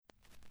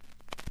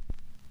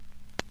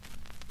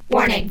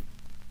Warning!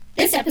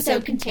 This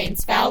episode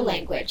contains foul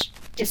language,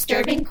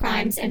 disturbing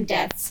crimes and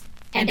deaths,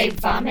 and a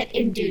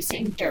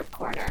vomit-inducing derp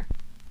corner.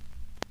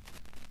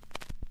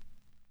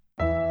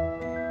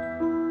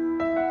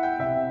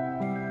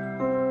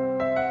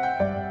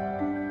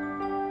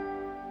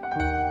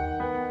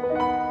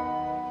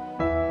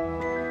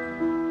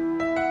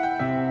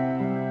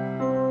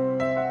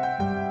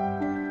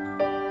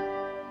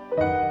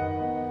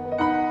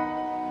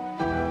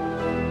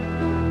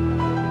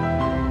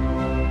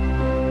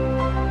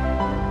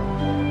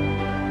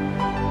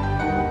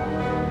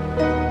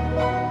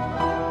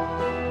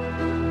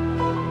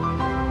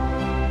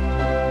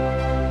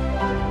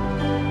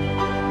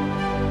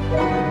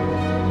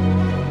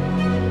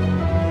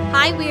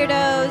 Hi,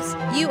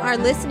 weirdos! You are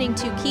listening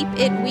to Keep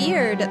It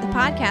Weird, the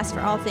podcast for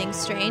all things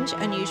strange,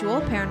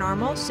 unusual,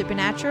 paranormal,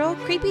 supernatural,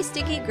 creepy,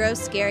 sticky,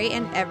 gross, scary,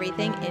 and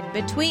everything in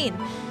between.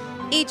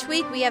 Each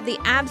week, we have the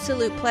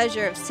absolute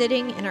pleasure of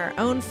sitting in our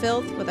own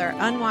filth with our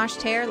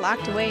unwashed hair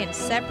locked away in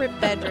separate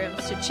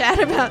bedrooms to chat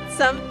about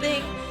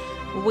something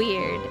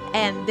weird.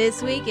 And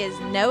this week is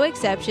no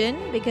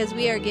exception because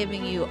we are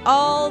giving you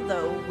all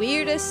the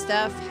weirdest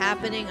stuff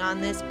happening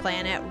on this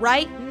planet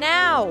right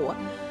now.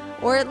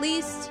 Or at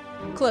least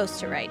close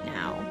to right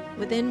now,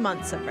 within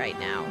months of right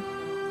now.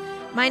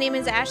 My name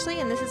is Ashley,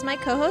 and this is my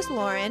co-host,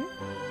 Lauren.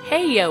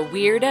 Hey, yo,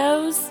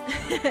 weirdos.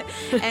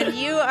 And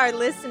you are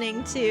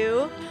listening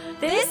to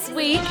This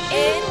Week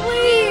in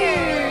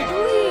Weird.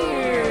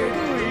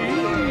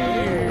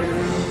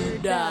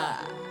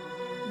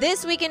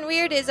 This Week in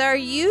Weird is our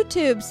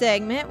YouTube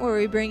segment where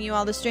we bring you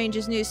all the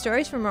strangest news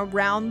stories from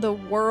around the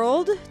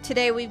world.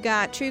 Today we've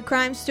got true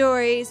crime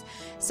stories,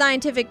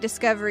 scientific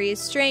discoveries,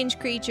 strange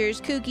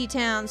creatures, kooky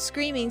towns,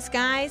 screaming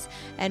skies,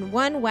 and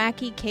one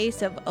wacky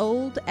case of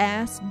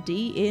old-ass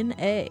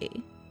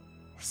DNA.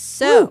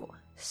 So,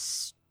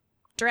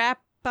 strap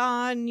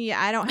on.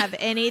 Yeah, I don't have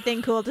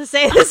anything cool to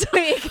say this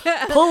week.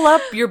 Pull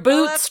up your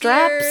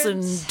bootstraps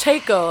and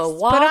take a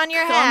walk put on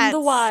your hats. On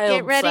the wild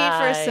Get ready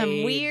side. for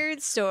some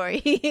weird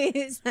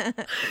stories.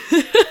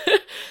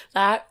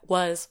 That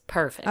was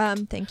perfect.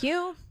 Thank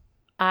you.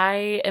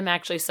 I am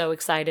actually so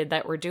excited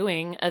that we're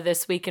doing a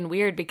This Week in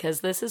Weird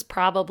because this is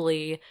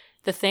probably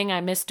the thing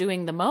I miss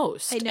doing the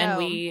most. I know. And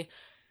we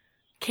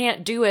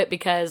can't do it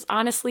because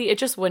honestly, it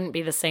just wouldn't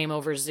be the same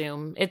over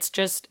Zoom. It's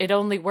just, it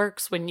only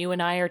works when you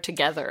and I are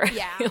together.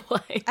 Yeah.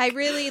 Like, I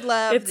really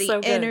love the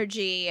so good.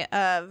 energy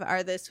of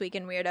our This Week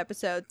in Weird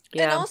episodes.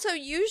 Yeah. And also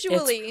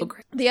usually So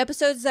great. the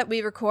episodes that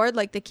we record,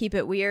 like the Keep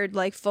It Weird,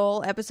 like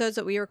full episodes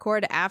that we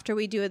record after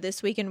we do a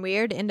This Week in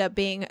Weird end up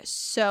being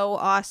so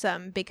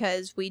awesome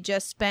because we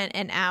just spent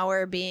an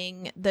hour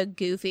being the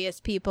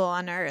goofiest people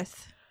on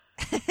earth.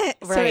 So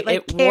Right,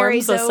 it it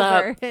carries warms us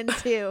over up.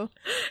 into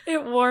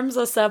It warms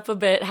us up a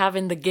bit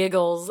having the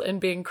giggles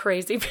and being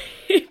crazy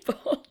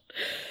people.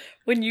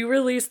 When you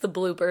released the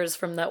bloopers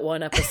from that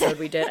one episode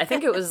we did, I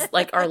think it was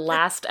like our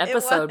last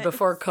episode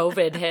before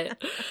COVID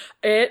hit.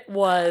 It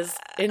was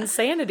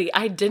insanity.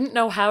 I didn't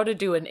know how to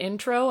do an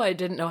intro. I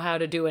didn't know how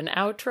to do an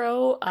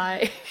outro.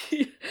 I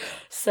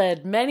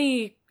said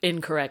many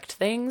incorrect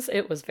things.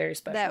 It was very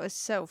special. That was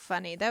so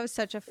funny. That was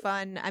such a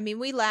fun. I mean,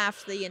 we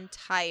laughed the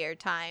entire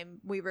time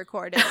we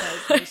recorded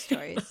those news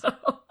stories.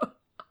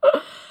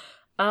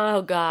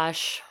 Oh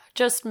gosh.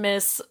 Just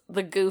miss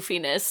the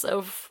goofiness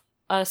of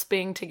us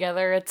being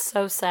together. It's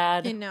so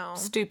sad. I know.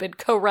 Stupid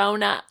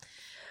Corona.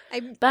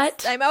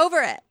 But I'm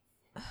over it.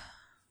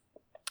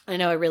 I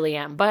know I really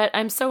am. But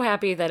I'm so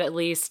happy that at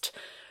least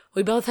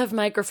we both have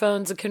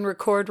microphones and can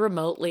record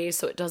remotely,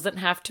 so it doesn't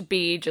have to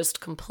be just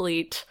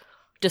complete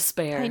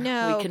despair. I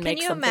know. We can make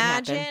you something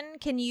imagine? happen.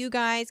 Can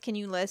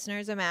you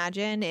listeners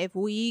imagine if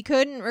we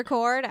couldn't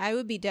record? I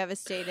would be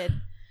devastated.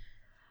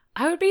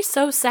 I would be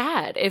so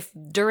sad if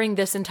during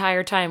this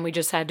entire time we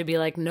just had to be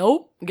like,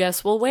 nope,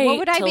 guess we'll wait What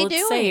would I till be it's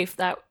doing? safe.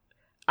 That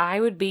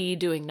I would be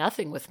doing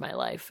nothing with my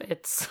life.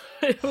 It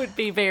would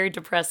be very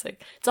depressing.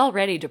 It's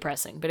already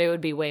depressing, but it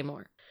would be way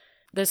more.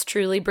 This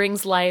truly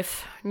brings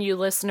life. You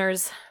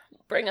listeners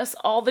bring us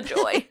all the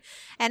joy.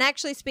 And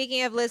actually,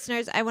 speaking of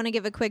listeners, I want to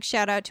give a quick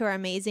shout out to our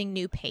amazing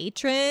new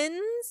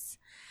patrons.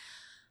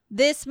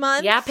 This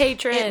month, Yeah,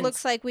 patrons. It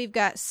looks like we've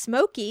got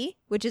Smokey,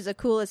 which is a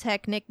cool as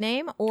heck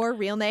nickname or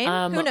real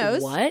name. Who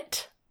knows?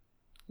 What?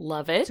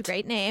 Love it. It's a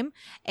great name.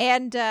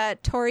 And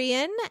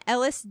Torian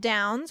Ellis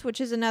Downs,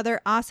 which is another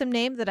awesome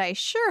name that I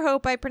sure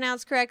hope I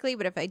pronounced correctly.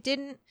 But if I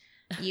didn't,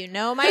 you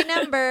know my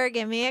number.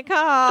 Give me a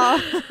call.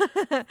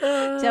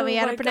 Tell me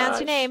how to pronounce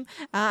your name.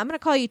 I'm going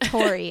to call you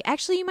Tori.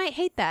 Actually, you might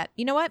hate that.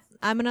 You know what?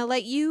 I'm going to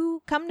let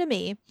you come to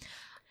me.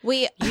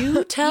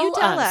 You tell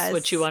us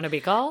what you want to be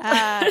called.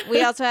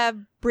 We also have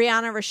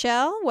Brianna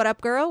Rochelle. What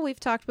up, girl? We've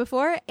talked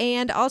before.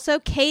 And also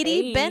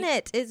Katie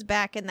Bennett is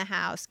back in the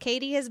house.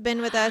 Katie has been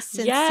with us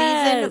since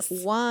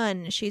season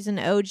 1. She's an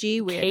OG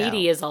weirdo.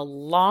 Katie is a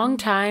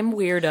long-time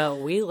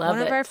weirdo. We love it.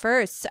 One of our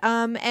first.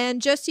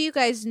 And just so you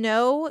guys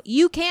know,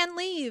 you can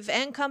leave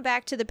and come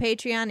back to the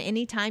Patreon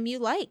anytime you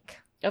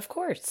like. Of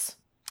course.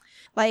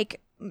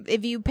 Like,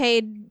 if you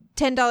paid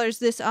 $10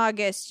 this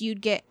August,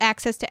 you'd get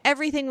access to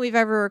everything we've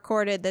ever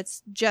recorded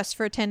that's just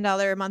for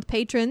 $10 a month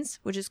patrons,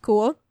 which is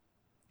cool.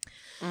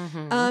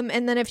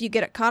 And then if you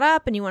get it caught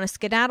up and you want to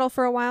skedaddle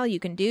for a while, you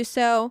can do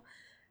so.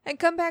 And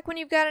come back when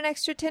you've got an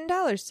extra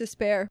 $10 to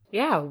spare.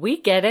 Yeah, we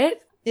get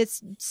it.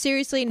 It's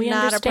seriously We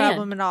not understand. a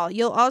problem at all.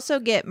 You'll also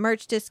get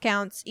merch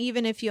discounts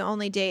even if you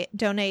only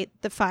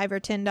donate the $5 or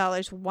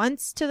 $10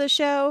 once to the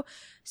show.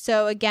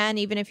 So again,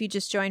 even if you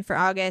just join for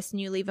August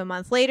and you leave a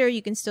month later,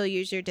 you can still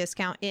use your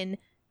discount in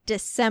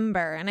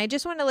December. And I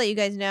just want to let you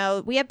guys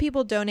know, we have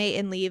people donate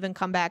and leave and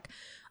come back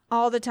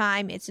all the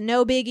time. It's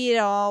no biggie at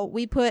all.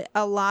 We put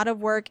a lot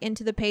of work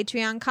into the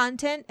Patreon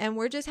content, and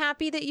we're just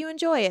happy that you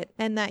enjoy it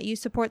and that you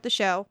support the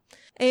show.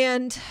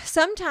 And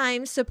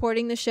sometimes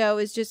supporting the show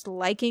is just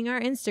liking our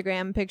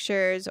Instagram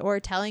pictures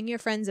or telling your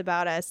friends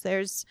about us.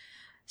 There's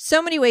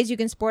so many ways you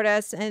can support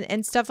us,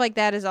 and stuff like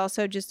that is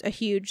also just a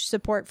huge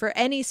support for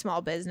any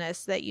small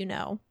business that you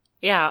know.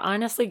 Yeah,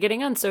 honestly,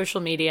 getting on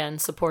social media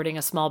and supporting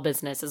a small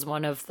business is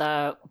one of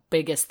the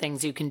biggest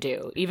things you can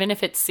do. Even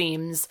if it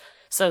seems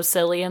so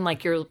silly and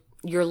like your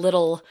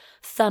little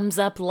thumbs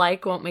up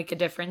like won't make a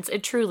difference,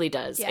 it truly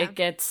does. Yeah.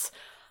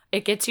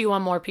 It gets you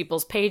on more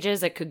people's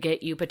pages. It could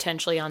get you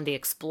potentially on the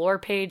Explore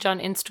page on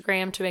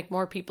Instagram to make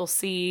more people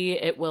see.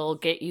 It'll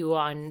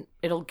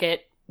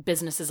get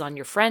businesses on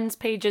your friends'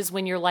 pages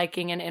when you're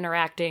liking and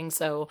interacting.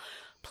 So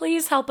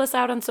please help us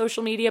out on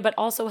social media, but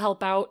also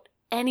help out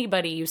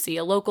anybody you see,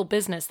 a local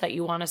business that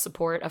you want to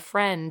support, a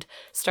friend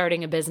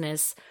starting a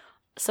business.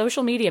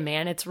 Social media,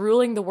 man, it's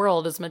ruling the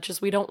world as much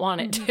as we don't want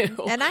it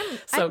to.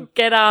 And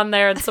get on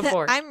there and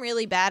support. I'm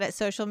really bad at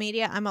social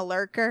media. I'm a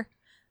lurker.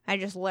 I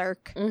just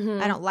lurk.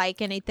 I don't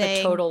like anything.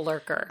 A total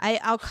lurker.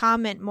 I'll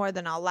comment more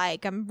than I'll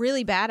like. I'm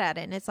really bad at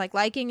it. And it's like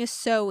liking is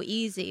so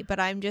easy, but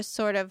I'm just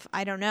sort of,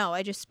 I don't know.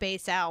 I just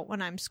space out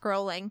when I'm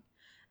scrolling.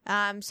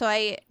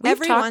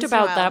 We've talked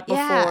about that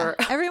before.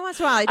 Yeah, every once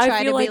in a while I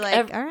try to be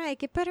like, all right,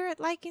 get better at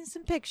liking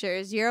some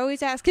pictures. You're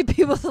always asking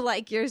people to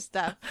like your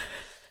stuff.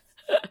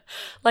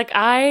 Like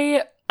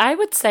I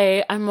would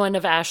say I'm one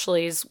of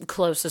Ashley's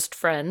closest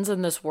friends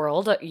in this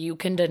world. You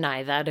can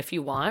deny that if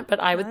you want, but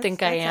I would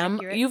think I am.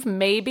 Accurate. You've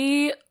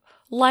maybe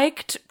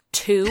liked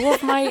 2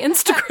 of my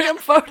Instagram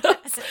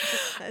photos.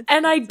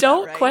 And I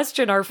don't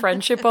question our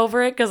friendship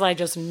over it because I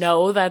just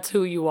know that's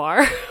who you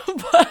are.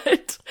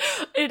 But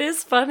it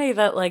is funny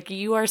that like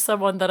you are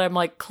someone that I'm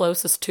like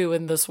closest to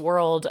in this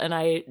world, and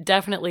I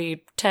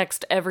definitely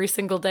text every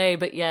single day,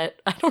 but yet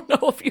I don't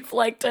know if you've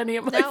liked any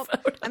of my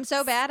photos. I'm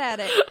so bad at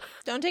it.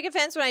 Don't take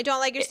offense when I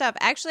don't like your stuff.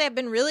 Actually, I've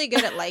been really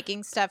good at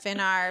liking stuff in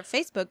our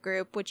Facebook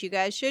group, which you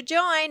guys should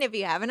join if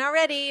you haven't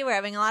already. We're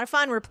having a lot of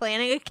fun. We're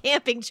planning a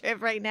camping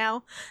trip right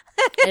now.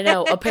 I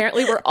know.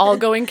 Apparently, we're all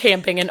going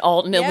camping in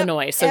Alton,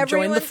 Illinois. So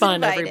join the fun,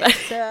 invited, everybody.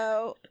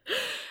 So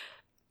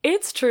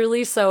It's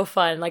truly so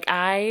fun. Like,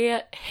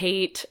 I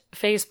hate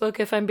Facebook,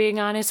 if I'm being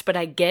honest, but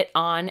I get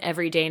on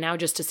every day now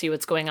just to see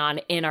what's going on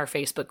in our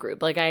Facebook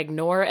group. Like, I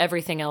ignore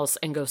everything else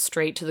and go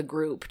straight to the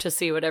group to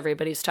see what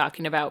everybody's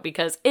talking about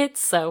because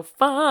it's so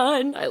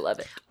fun. I love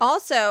it.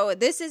 Also,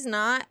 this is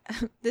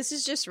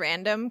just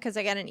random because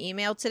I got an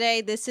email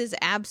today. This is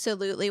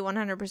absolutely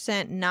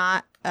 100%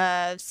 not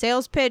a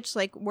sales pitch.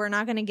 Like, we're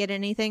not going to get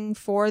anything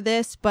for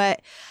this,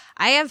 but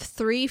I have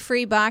 3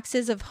 free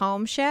boxes of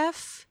Home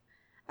Chef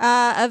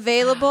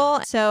available.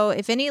 So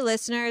if any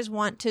listeners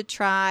want to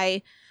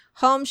try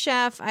Home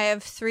Chef, I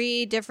have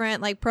 3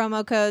 different like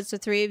promo codes. So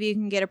 3 of you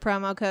can get a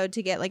promo code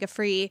to get like a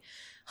free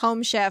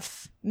Home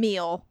Chef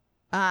meal.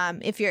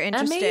 If you're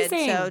interested.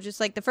 Amazing. So just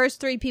like the first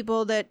 3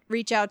 people that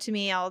reach out to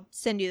me, I'll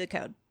send you the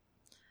code.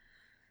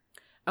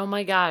 Oh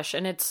my gosh.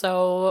 And it's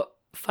so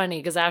funny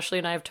because Ashley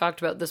and I have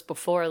talked about this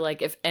before.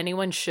 Like, if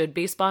anyone should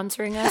be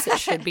sponsoring us, it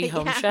should be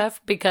Home Chef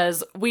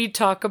because we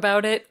talk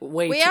about it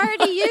way too much. We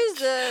already use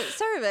the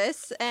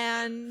service,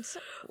 and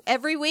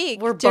every week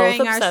We're during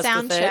both our obsessed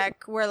sound with it.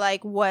 check, we're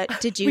like,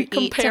 what did you We eat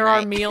compare tonight?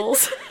 our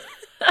meals.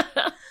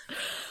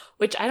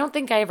 Which I don't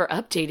think I ever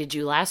updated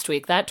you last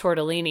week. That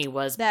tortellini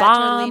was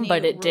bomb,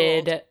 but it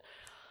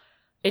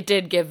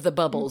did give the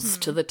bubbles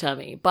to the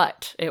tummy.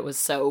 But it was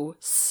so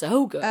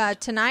good.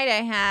 Tonight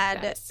I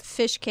had Yes.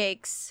 fish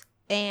cakes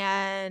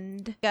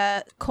and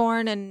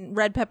corn and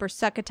red pepper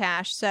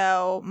succotash.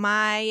 So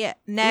my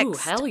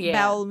next hell yeah.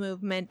 bowel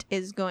movement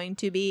is going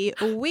to be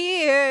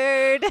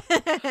weird.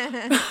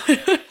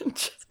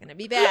 It's going to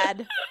be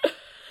bad.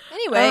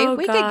 Anyway, Oh,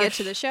 we could get gosh.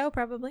 to the show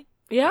probably.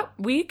 Yeah,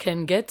 we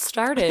can get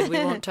started. We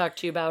won't talk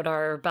to you about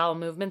our bowel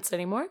movements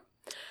anymore.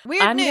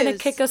 Weird I'm news. going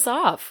to kick us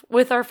off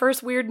with our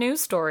first weird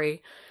news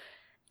story.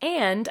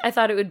 And I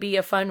thought it would be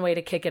a fun way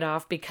to kick it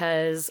off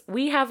because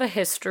we have a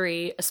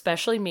history,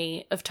 especially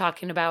me, of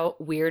talking about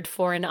weird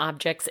foreign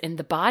objects in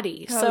the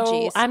body. Oh, so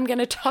geez. I'm going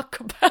to talk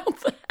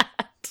about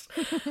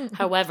that.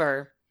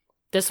 However,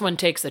 this one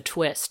takes a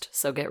twist,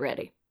 so get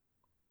ready.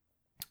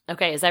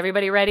 Okay, is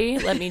everybody ready?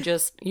 Let me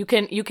just, you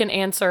can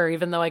answer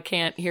even though I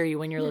can't hear you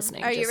when you're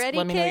listening. Are you Just ready,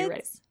 let me kids? know you're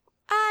ready.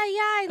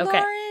 Aye, aye, Okay.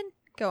 Lauren.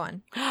 Go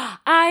on. Aye,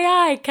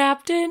 aye,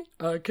 Captain.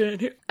 I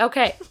can't hear.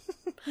 Okay.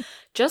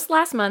 Just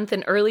last month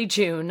in early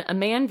June, a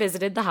man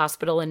visited the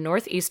hospital in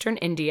northeastern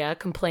India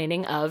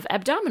complaining of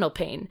abdominal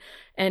pain.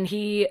 And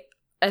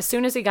as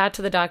soon as he got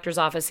to the doctor's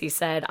office, he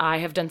said, "I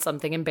have done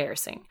something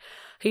embarrassing."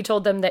 He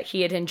told them that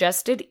he had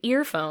ingested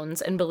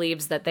earphones and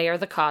believes that they are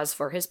the cause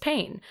for his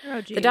pain.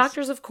 Oh, geez. The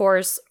doctors, of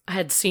course,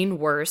 had seen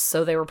worse,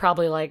 so they were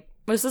probably like,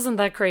 "This isn't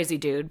that crazy,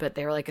 dude," but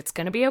they were like, "It's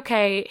going to be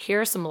okay. Here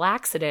are some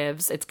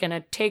laxatives. It's going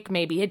to take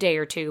maybe a day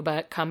or two,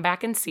 but come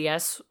back and see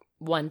us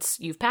once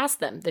you've passed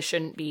them. This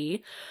shouldn't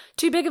be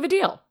too big of a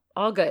deal.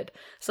 All good."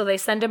 So they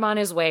send him on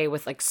his way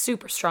with like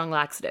super strong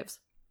laxatives.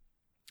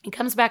 He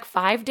comes back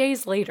 5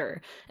 days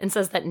later and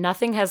says that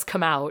nothing has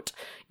come out,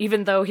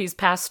 even though he's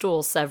passed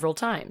stools several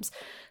times.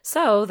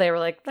 So they were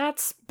like,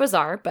 "That's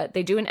bizarre," but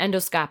they do an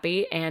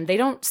endoscopy and they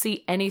don't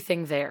see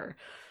anything there.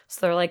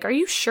 So they're like, "Are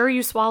you sure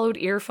you swallowed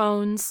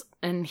earphones?"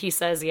 And he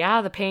says,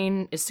 "Yeah, the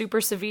pain is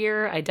super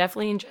severe. I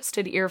definitely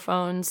ingested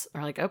earphones."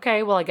 They're like,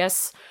 "Okay, well, I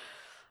guess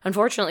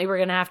unfortunately we're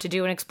going to have to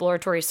do an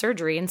exploratory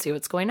surgery and see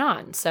what's going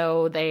on."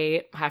 So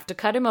they have to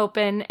cut him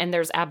open and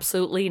there's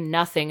absolutely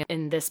nothing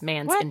in this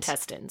man's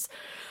intestines.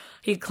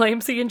 He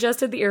claims he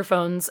ingested the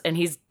earphones and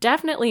he's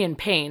definitely in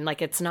pain.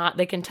 Like it's not,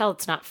 they can tell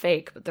it's not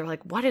fake, but they're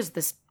like, what is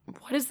this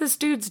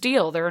dude's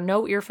deal? There are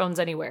no earphones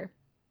anywhere.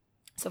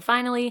 So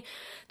finally,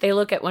 they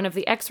look at one of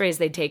the x-rays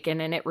they'd taken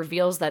and it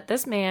reveals that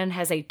this man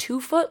has a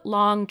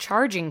 2-foot-long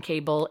charging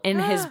cable in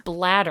his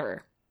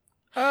bladder.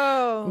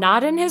 Oh.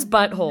 Not in his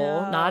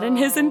butthole, not in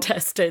his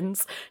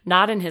intestines,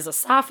 not in his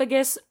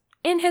esophagus,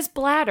 in his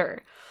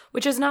bladder,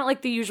 which is not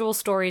like the usual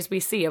stories we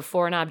see of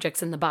foreign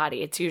objects in the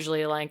body. It's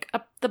usually like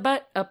up the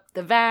butt, up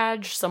the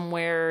vag,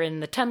 somewhere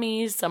in the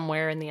tummy,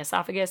 somewhere in the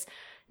esophagus.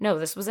 No,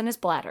 this was in his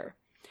bladder.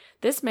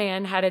 This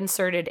man had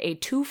inserted a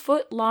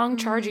 2-foot-long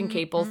charging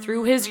cable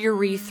through his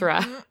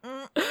urethra,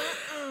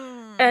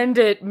 and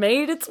it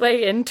made its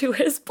way into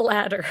his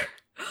bladder.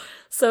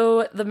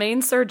 So the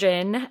main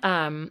surgeon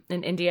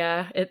in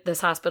India, at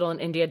this hospital in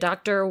India,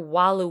 Dr.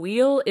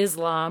 Waluil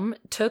Islam,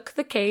 took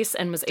the case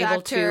and was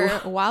able to...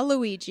 Dr.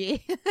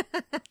 Waluigi.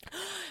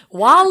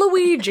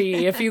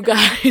 Waluigi, if you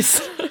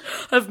guys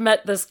have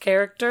met this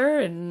character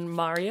in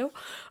Mario.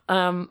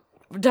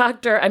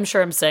 I'm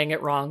sure I'm saying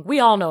it wrong. We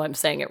all know I'm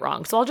saying it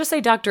wrong. So I'll just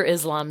say Dr.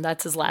 Islam.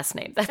 That's his last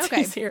name. That's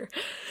easier.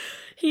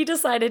 He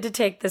decided to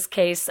take this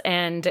case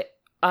and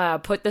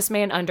put this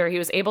man under. He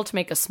was able to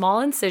make a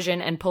small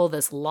incision and pull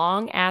this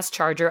long-ass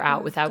charger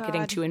out without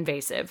getting too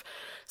invasive.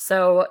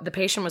 So the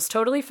patient was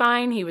totally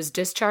fine. He was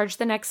discharged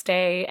the next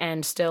day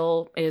and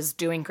still is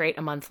doing great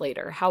a month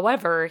later.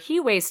 However, he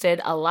wasted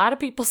a lot of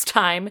people's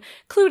time,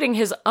 including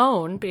his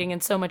own, being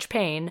in so much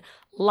pain,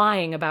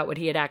 lying about what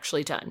he had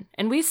actually done.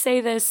 And we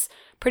say this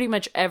pretty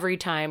much every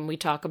time we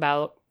talk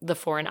about the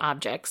foreign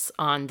objects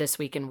on This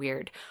Week in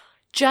Weird.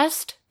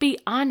 Just be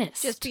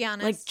honest. Just be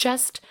honest. Like,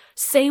 just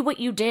say what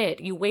you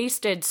did. You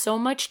wasted so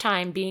much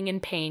time being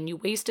in pain. You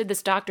wasted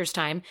this doctor's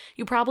time.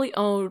 You probably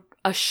owe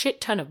a shit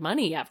ton of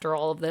money after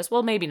all of this.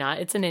 Well, maybe not.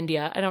 It's in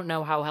India. I don't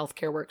know how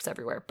healthcare works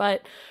everywhere,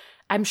 but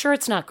I'm sure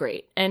it's not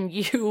great. And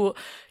you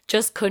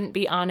just couldn't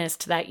be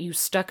honest that you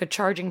stuck a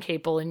charging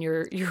cable in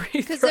your urethra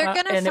because they're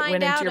going to and it find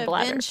went out into your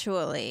bladder.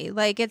 eventually.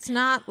 Like, it's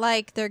not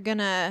like they're going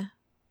to...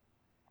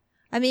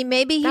 I mean,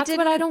 maybe he That's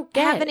didn't what I don't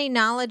get. have any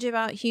knowledge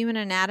about human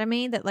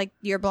anatomy, that like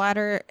your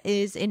bladder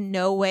is in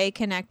no way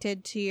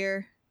connected to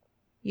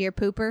your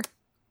pooper.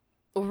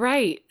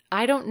 Right.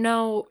 I don't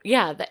know.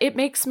 Yeah, it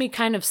makes me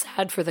kind of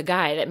sad for the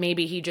guy that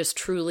maybe he just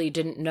truly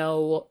didn't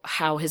know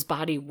how his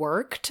body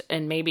worked.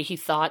 And maybe he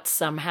thought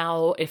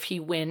somehow if he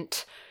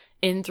went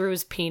in through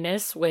his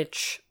penis,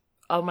 which,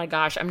 oh my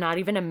gosh, I'm not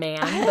even a man,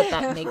 but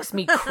that makes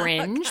me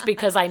cringe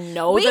because I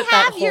know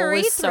that hole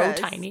is so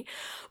tiny.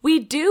 We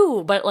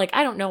do, but like,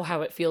 I don't know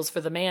how it feels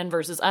for the man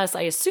versus us.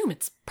 I assume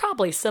it's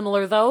probably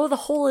similar though. The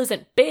hole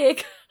isn't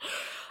big.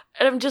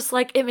 And I'm just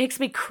like, it makes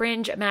me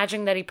cringe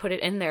imagining that he put it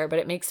in there, but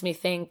it makes me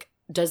think,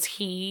 does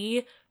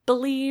he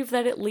believe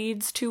that it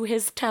leads to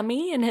his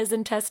tummy and his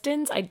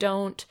intestines? I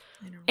don't.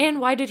 And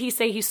why did he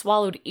say he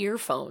swallowed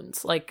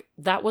earphones? Like,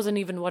 that wasn't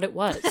even what it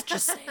was.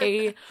 Just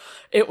say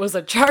it was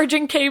a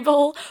charging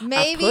cable.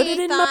 Maybe I put it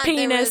in my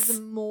penis. There was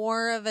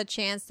more of a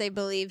chance they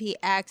believe he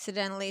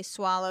accidentally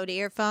swallowed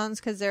earphones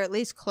because they're at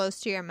least close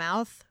to your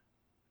mouth.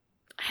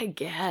 I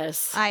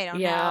guess. I don't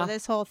know.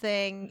 This whole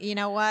thing, you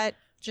know what?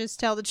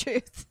 Just tell the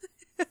truth.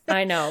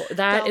 I know.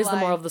 That is lie. the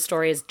moral of the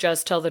story, is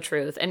just tell the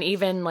truth. And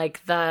even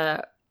like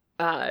the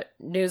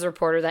news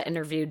reporter that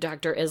interviewed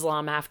Dr.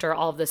 Islam after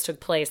all of this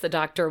took place, the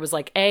doctor was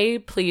like, A,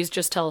 please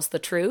just tell us the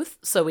truth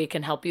so we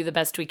can help you the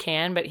best we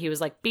can. But he was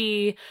like,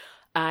 B,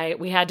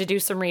 we had to do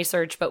some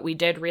research, but we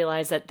did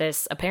realize that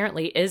this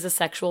apparently is a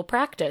sexual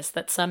practice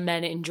that some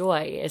men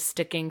enjoy, is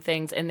sticking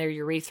things in their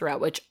urethra,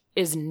 which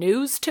is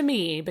news to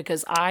me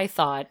because I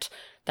thought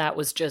that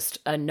was just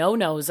a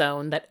no-no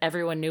zone that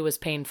everyone knew was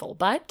painful.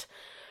 But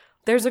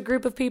There's a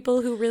group of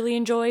people who really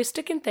enjoy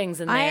sticking things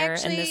in there,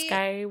 actually and this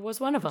guy was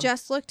one of them.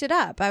 Just looked it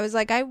up. I was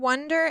like, I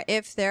wonder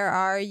if there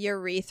are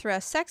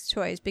urethra sex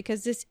toys,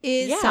 because this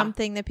is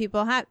something that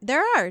people have.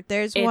 There are.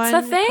 There's one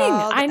a thing.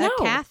 called I know.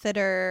 a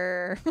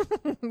catheter,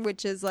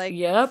 which is like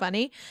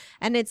funny.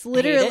 And it's hate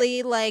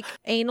literally like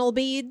anal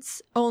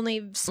beads, only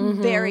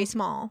very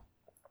small.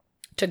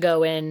 To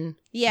go in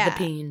the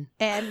peen.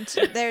 And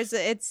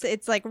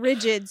it's like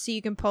rigid, so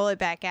you can pull it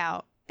back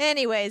out.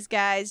 Anyways,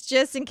 guys,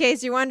 just in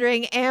case you're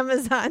wondering,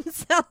 Amazon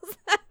sells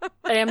them.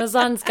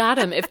 Amazon's got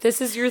him. If this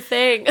is your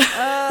thing,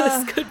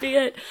 this could be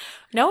it.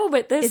 No,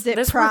 but this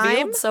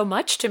revealed so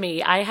much to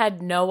me. I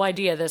had no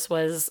idea this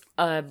was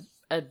a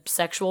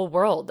sexual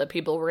world that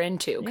people were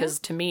into, because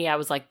to me, I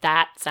was like,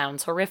 that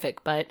sounds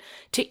horrific. But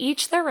to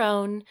each their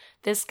own.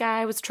 This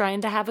guy was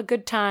trying to have a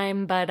good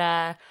time,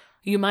 but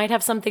you might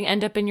have something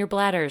end up in your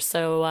bladder,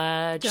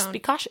 so just be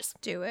cautious.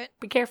 Do it.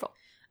 Be careful.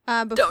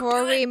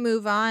 Before we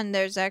move on,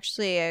 there's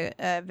actually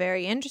a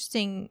very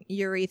interesting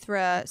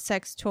urethra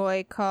sex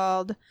toy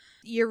called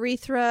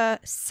Urethra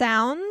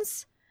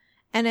Sounds,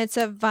 and it's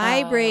a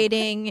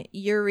vibrating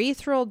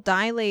urethral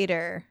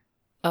dilator.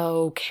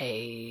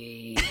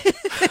 Okay.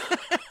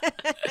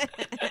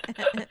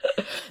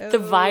 The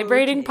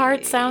vibrating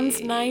part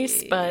sounds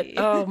nice, but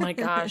oh my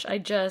gosh,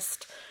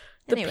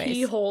 the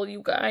pee hole,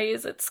 you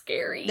guys, it's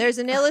scary. There's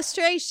an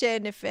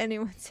illustration if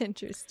anyone's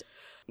interested.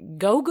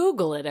 Go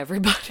Google it,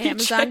 everybody.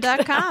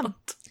 Amazon.com.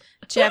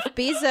 Jeff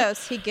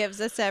Bezos, he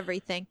gives us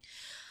everything.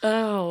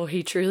 Oh,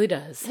 he truly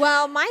does.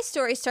 Well, my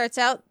story starts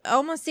out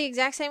almost the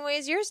exact same way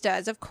as yours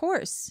does, of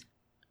course.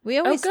 We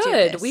always do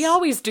good. this. We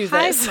always do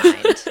this.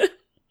 Hive mind.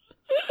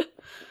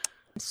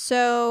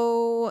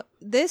 So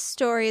this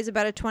story is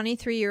about a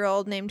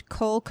 23-year-old named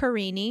Cole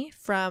Carini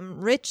from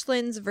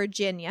Richlands,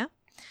 Virginia.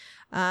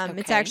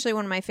 It's actually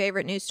one of my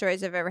favorite news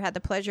stories I've ever had the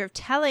pleasure of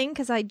telling,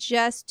 because I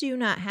just do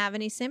not have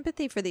any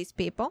sympathy for these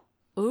people.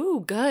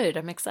 Ooh, good.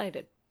 I'm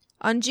excited.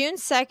 On June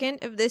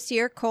 2nd of this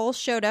year, Cole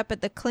showed up at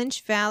the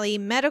Clinch Valley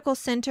Medical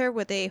Center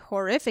with a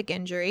horrific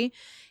injury.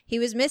 He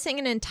was missing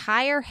an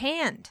entire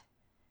hand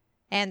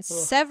and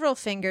several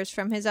fingers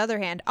from his other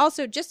hand.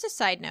 Also, just a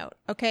side note,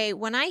 okay,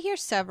 when I hear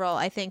several,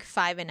 I think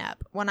 5 and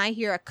up. When I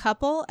hear a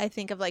couple, I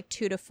think of like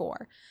 2 to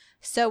 4.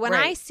 So when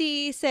I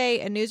see,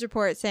 say, a news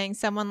report saying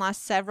someone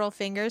lost several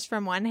fingers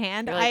from one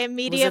hand, I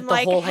immediately am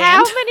like,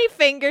 how many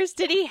fingers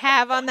did he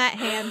have on that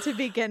hand to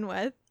begin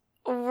with?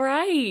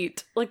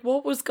 Right. Like,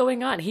 what was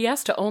going on? He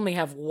has to only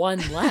have one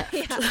left.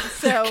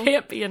 So there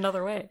can't be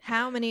another way.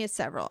 How many is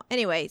several?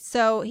 Anyway,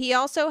 so he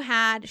also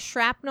had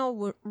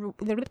shrapnel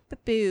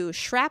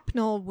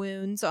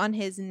wounds on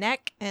his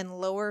neck and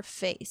lower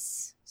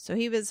face. So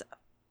he was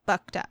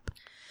fucked up.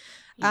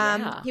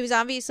 He was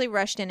obviously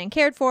rushed in and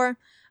cared for.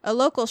 A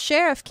local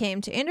sheriff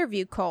came to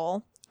interview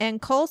Cole,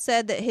 and Cole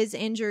said that his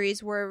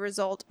injuries were a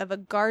result of a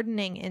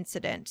gardening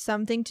incident,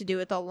 something to do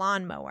with a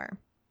lawnmower.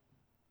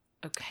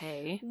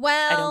 Okay.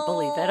 Well, I don't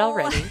believe it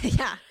already.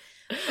 Yeah.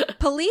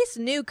 Police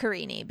knew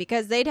Carini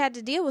because they'd had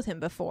to deal with him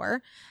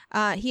before.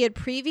 He had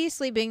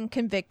previously been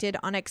convicted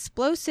on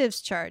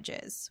explosives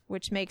charges,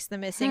 which makes the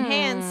missing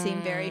hand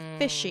seem very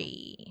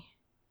fishy.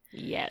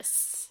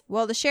 Yes.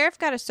 Well, the sheriff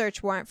got a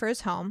search warrant for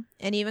his home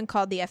and even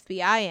called the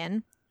FBI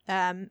in.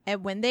 And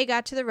when they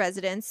got to the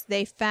residence,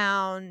 they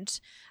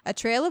found a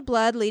trail of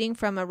blood leading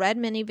from a red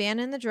minivan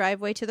in the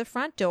driveway to the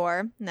front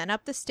door, and then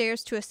up the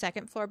stairs to a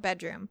second-floor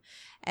bedroom.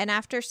 And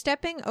after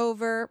stepping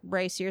over,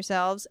 brace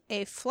yourselves,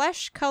 a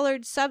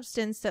flesh-colored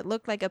substance that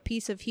looked like a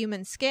piece of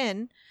human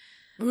skin,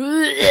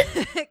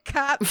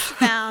 cops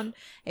found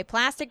a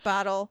plastic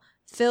bottle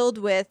filled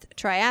with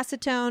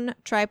triacetone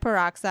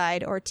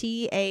triperoxide, or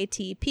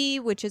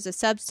TATP, which is a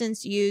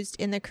substance used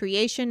in the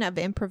creation of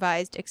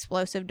improvised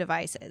explosive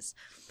devices.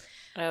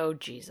 Oh,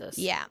 Jesus.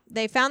 Yeah.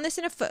 They found this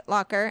in a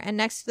footlocker, and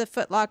next to the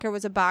footlocker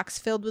was a box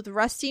filled with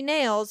rusty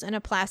nails in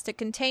a plastic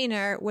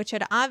container, which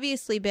had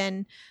obviously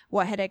been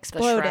what had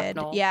exploded.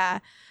 Yeah.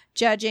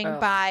 Judging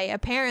by,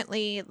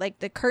 apparently, like,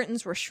 the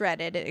curtains were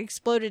shredded. It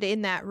exploded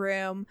in that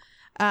room.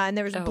 And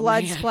there was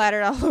blood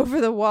splattered all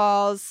over the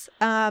walls.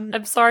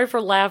 I'm sorry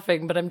for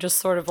laughing, but I'm just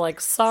sort of like,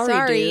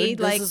 sorry dude.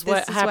 This is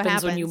what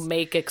happens when you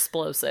make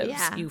explosives,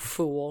 you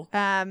fool.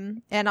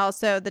 And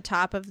also the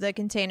top of the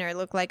container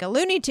looked like a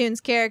Looney Tunes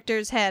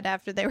character's head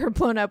after they were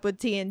blown up with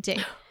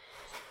TNT.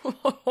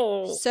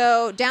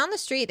 So down the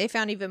street, they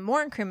found even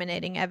more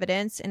incriminating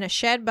evidence. In a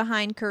shed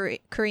behind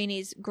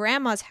Carini's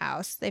grandma's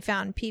house, they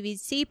found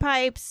PVC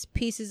pipes,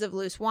 pieces of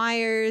loose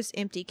wires,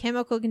 empty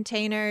chemical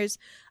containers,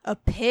 a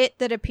pit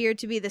that appeared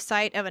to be the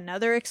site of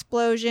another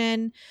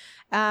explosion.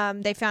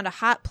 They found a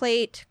hot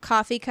plate,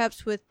 coffee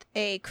cups with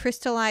a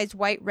crystallized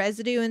white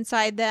residue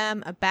inside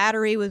them, a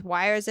battery with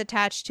wires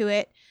attached to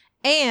it,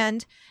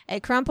 and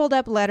a crumpled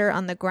up letter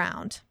on the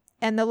ground.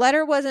 And the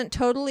letter wasn't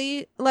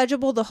totally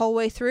legible the whole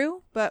way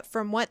through, but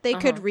from what they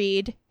could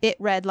read, it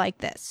read like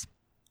this.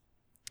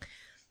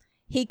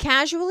 He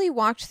casually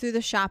walked through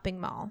the shopping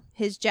mall.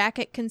 His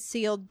jacket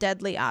concealed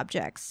deadly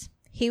objects.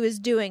 He was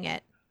doing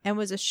it and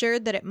was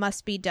assured that it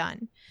must be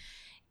done.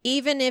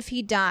 Even if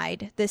he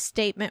died, this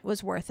statement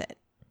was worth it.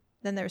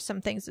 Then there's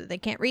some things that they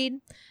can't read.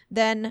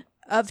 Then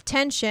of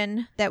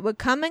tension that would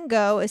come and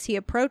go as he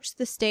approached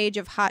the stage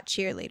of hot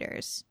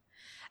cheerleaders.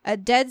 A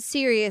dead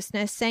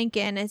seriousness sank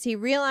in as he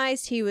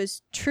realized he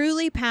was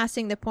truly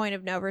passing the point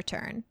of no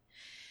return.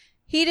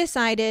 He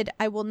decided,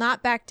 I will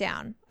not back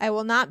down. I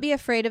will not be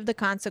afraid of the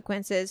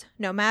consequences.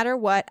 No matter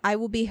what, I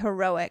will be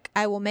heroic.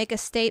 I will make a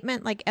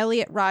statement like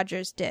Elliot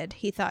Rodgers did,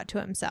 he thought to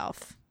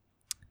himself.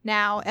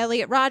 Now,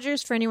 Elliot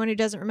Rodgers, for anyone who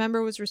doesn't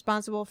remember, was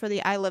responsible for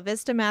the Isla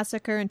Vista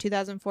massacre in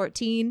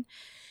 2014.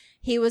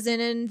 He was an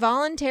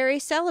involuntary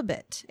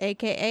celibate,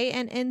 a.k.a.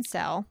 an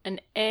incel. An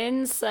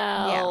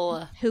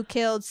incel. Yeah, who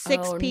killed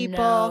 6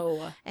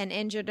 people and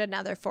injured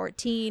another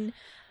 14.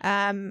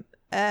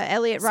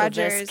 Elliot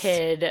Rodgers. So this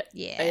kid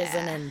is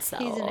an incel.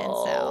 He's an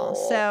incel.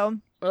 So,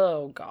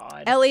 oh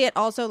God. Elliot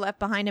also left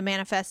behind a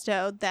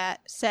manifesto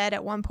that said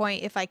at one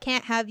point, if I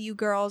can't have you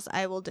girls,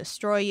 I will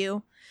destroy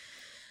you.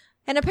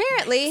 And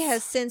apparently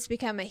has since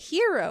become a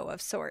hero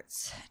of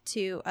sorts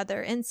to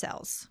other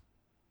incels.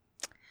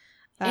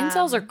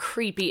 Incels are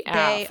creepy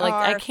AF. Like,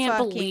 I can't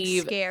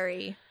believe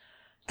scary.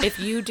 If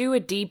you do a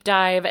deep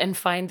dive and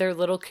find their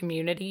little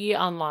community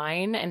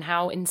online and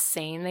how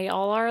insane they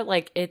all are,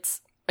 like,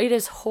 it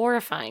is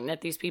horrifying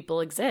that these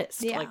people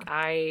exist. Yeah. Like,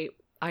 I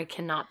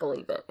cannot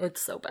believe it.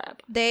 It's so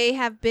bad. They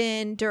have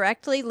been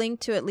directly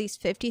linked to at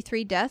least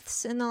 53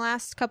 deaths in the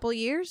last couple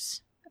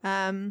years.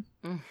 Incels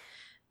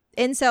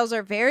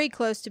are very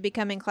close to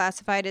becoming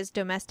classified as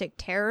domestic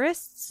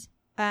terrorists.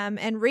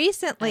 And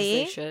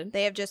recently,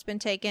 they've just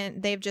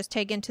taken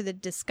to the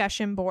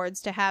discussion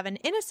boards to have an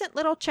innocent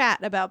little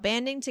chat about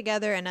banding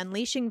together and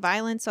unleashing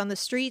violence on the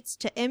streets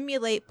to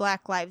emulate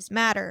Black Lives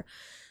Matter.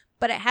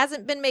 But it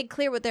hasn't been made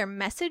clear what their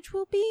message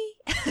will be.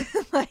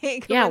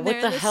 Like, yeah,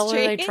 what the hell are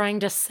they trying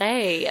to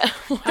say?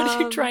 What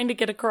are you trying to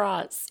get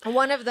across?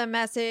 One of the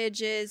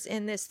messages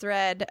in this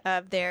thread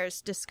of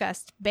theirs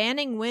discussed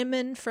banning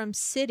women from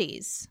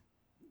cities.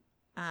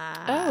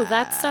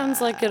 That sounds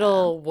like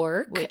it'll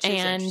work,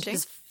 and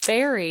is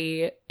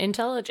very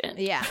intelligent.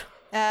 Yeah.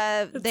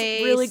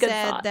 They really good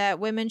said thought. that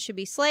women should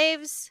be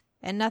slaves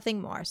and nothing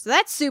more. So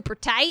that's super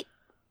tight.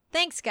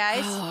 Thanks,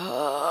 guys.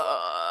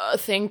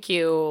 Thank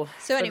you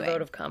so anyway, for the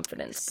vote of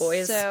confidence,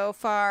 boys. So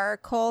far,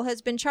 Cole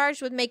has been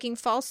charged with making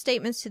false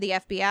statements to the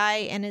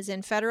FBI and is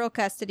in federal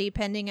custody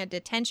pending a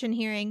detention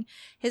hearing.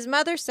 His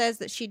mother says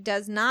that she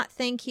does not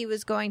think he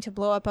was going to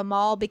blow up a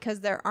mall because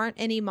there aren't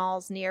any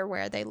malls near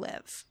where they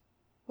live.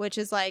 Which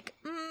is like,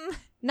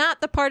 not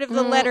the part of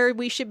the letter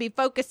we should be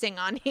focusing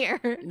on here.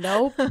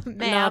 Nope,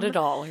 not at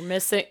all. You're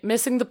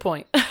missing the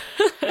point.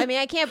 I mean,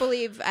 I can't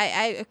believe,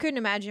 I couldn't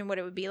imagine what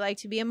it would be like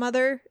to be a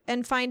mother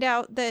and find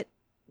out that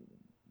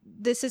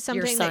this is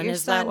something that your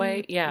son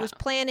was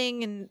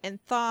planning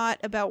and thought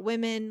about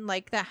women.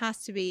 Like, that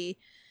has to be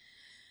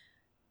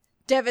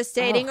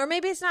devastating. Or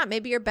maybe it's not.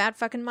 Maybe you're a bad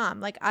fucking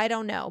mom. Like, I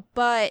don't know.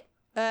 But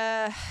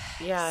yeah,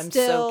 I'm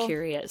so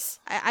curious.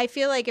 I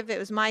feel like if it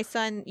was my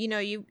son, you know,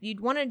 you'd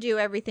want to do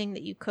everything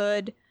that you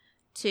could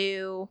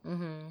to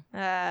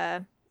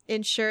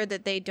ensure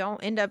that they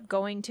don't end up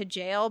going to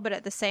jail, but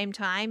at the same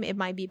time, it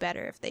might be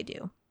better if they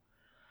do.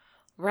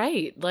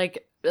 Right.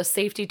 Like, a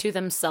safety to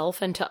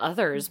themselves and to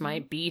others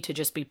might be to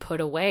just be put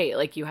away.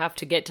 Like, you have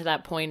to get to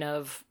that point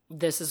of,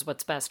 this is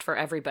what's best for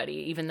everybody,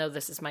 even though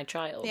this is my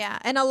child. Yeah,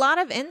 and a lot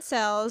of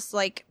incels,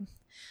 like,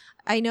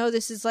 I know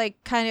this is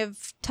like kind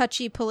of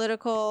touchy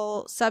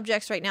political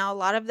subjects right now. A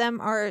lot of them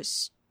are,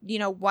 you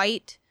know,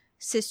 white,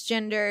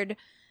 cisgendered,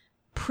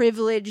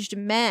 privileged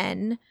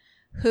men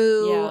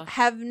who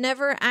have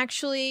never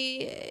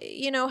actually,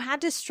 you know,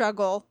 had to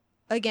struggle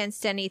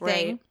against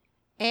anything. Right.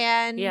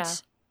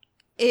 And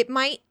it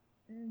might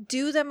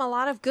do them a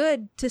lot of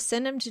good to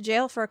send them to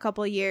jail for a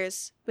couple of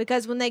years,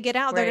 because when they get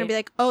out, they're going to be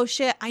like, oh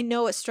shit, I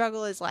know what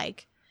struggle is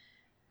like.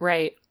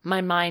 Right.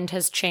 My mind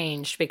has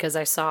changed because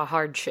I saw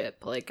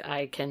hardship. Like,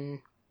 I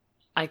can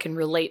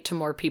relate to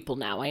more people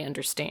now. I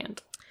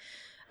understand.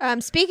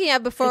 Speaking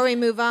of, before we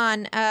move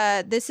on,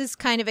 this is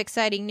kind of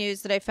exciting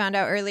news that I found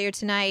out earlier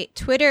tonight.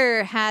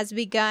 Twitter has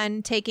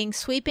begun taking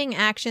sweeping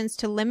actions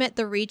to limit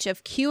the reach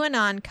of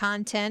QAnon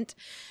content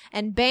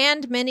and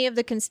banned many of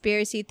the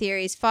conspiracy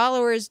theories'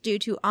 followers due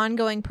to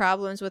ongoing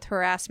problems with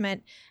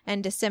harassment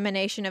and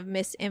dissemination of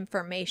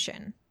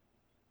misinformation.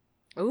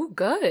 Oh,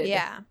 good.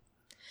 Yeah.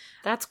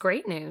 That's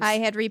great news. I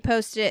had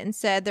reposted it and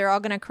said, they're all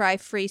going to cry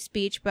free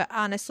speech, but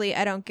honestly,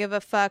 I don't give a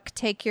fuck.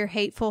 Take your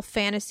hateful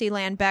fantasy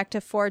land back to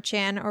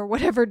 4chan or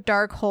whatever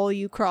dark hole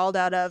you crawled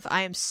out of.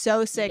 I am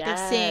so sick of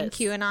seeing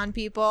QAnon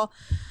people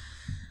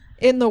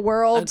in the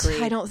world.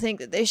 Agreed. I don't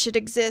think that they should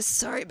exist.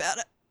 Sorry about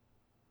it.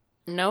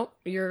 Nope,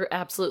 you're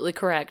absolutely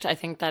correct. I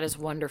think that is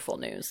wonderful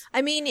news.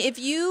 I mean, if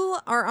you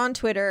are on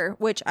Twitter,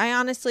 which I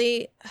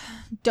honestly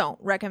don't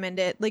recommend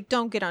it, like,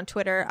 don't get on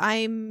Twitter.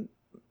 I'm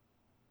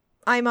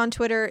on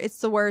Twitter. It's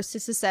the worst.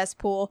 It's a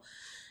cesspool.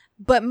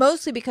 But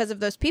mostly because of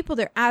those people,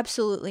 they're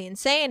absolutely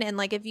insane. And,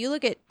 like, if you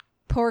look at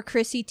poor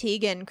Chrissy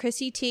Teigen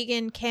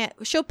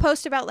she'll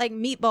post about, like,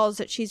 meatballs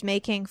that she's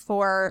making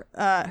for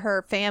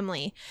her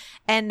family.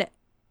 And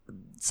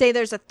say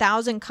there's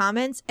 1,000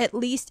 comments, at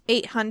least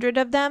 800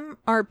 of them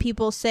are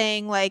people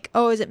saying like,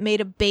 oh, is it made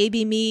of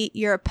baby meat?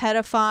 You're a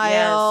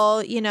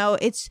pedophile. Yes. You know,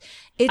 it's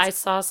I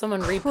saw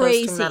someone crazy.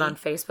 reposting that on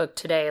Facebook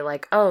today,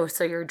 like, oh,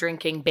 so you're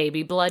drinking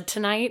baby blood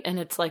tonight? And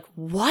it's like,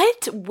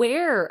 what?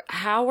 Where?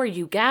 How are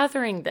you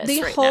gathering this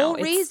The right whole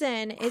now?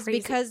 reason is crazy.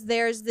 because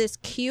there's this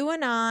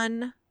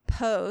QAnon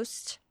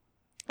post,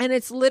 and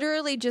it's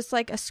literally just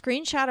like a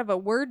screenshot of a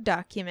Word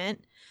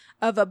document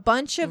of a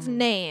bunch of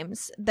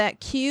names that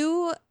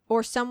Q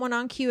or someone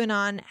on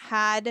QAnon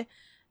had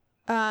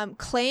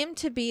claimed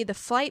to be the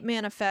flight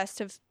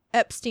manifest of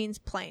Epstein's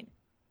plane.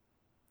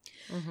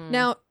 Mm-hmm.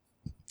 Now,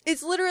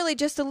 it's literally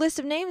just a list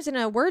of names in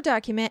a Word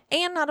document,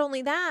 and not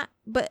only that,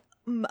 but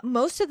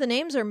most of the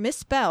names are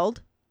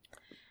misspelled.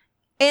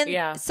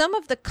 And some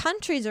of the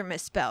countries are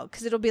misspelled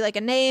because it'll be like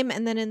a name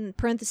and then in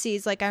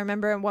parentheses, like I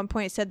remember at one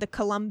point it said the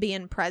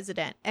Colombian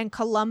president, and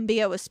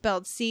Colombia was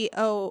spelled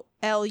Columbia.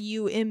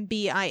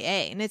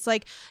 And it's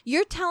like,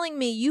 you're telling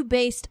me you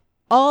based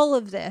all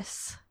of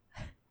this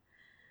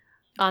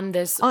on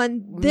this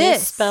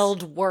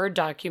misspelled Word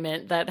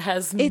document that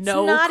has it's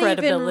no not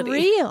credibility.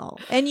 even real,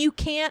 and you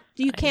can't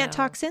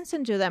talk sense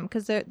into them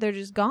because they're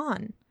just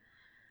gone.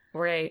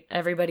 Right.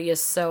 Everybody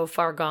is so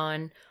far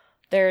gone.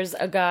 There's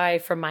a guy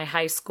from my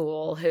high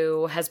school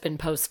who has been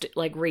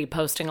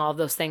reposting all of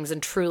those things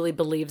and truly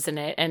believes in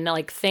it. And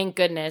like, thank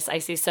goodness I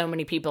see so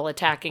many people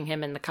attacking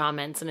him in the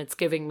comments, and it's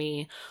giving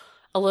me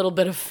a little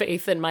bit of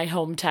faith in my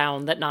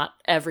hometown that not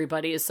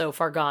everybody is so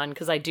far gone.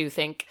 Because I do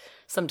think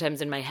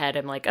sometimes in my head,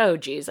 I'm like, oh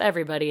geez,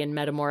 everybody in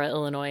Metamora,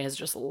 Illinois has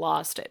just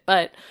lost it.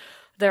 But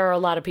there are a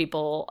lot of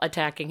people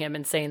attacking him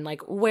and saying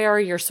like, where are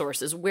your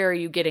sources? Where are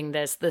you getting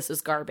this? This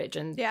is garbage.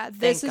 And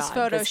this is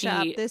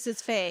Photoshop. This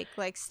is fake.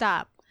 Like,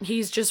 stop.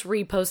 He's just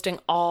reposting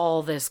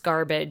all this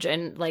garbage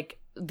and like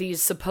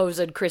these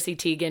supposed Chrissy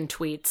Teigen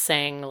tweets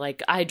saying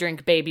like, I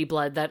drink baby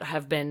blood that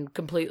have been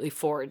completely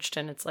forged.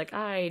 And it's like,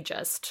 I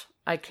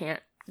can't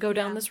go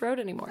down this road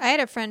anymore. I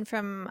had a friend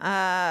from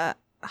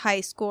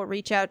high school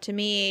reach out to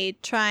me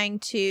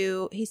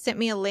he sent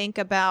me a link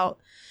about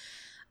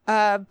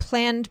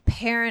Planned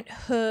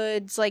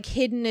Parenthood's like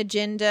hidden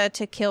agenda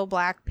to kill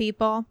Black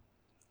people.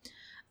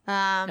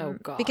 Oh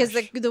gosh. Because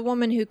the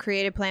woman who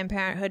created Planned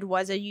Parenthood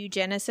was a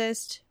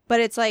eugenicist, but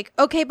it's like,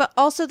 okay, but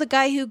also the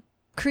guy who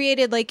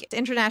created like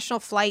international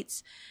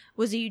flights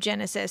was a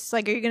eugenicist.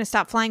 Like, are you going to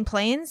stop flying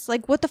planes?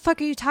 Like, what the fuck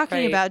are you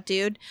talking about,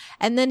 dude?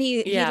 And then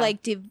he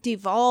like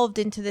devolved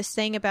into this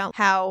thing about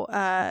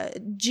how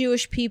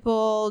Jewish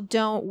people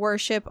don't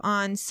worship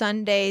on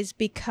Sundays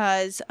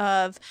because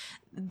of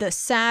the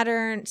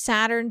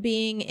Saturn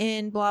being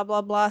in blah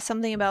blah blah,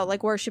 something about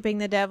like worshiping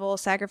the devil,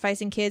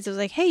 sacrificing kids. I was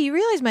like, hey, you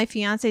realize my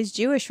fiance's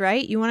Jewish,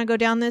 right? You want to go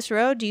down this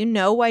road? Do you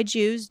know why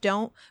Jews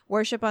don't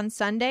worship on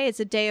Sunday?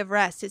 It's a day of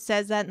rest. It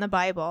says that in the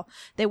Bible.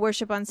 They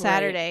worship on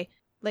Saturday. Right.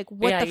 Like,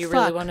 what the fuck? Yeah, you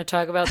really want to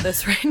talk about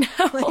this right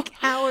now? Like,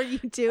 how are you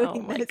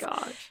doing this? Oh my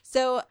gosh.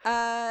 So,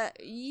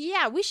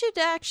 we should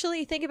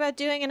actually think about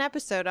doing an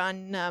episode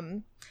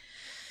on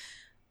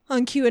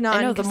QAnon.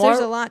 I know, there's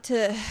a lot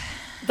to...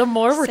 The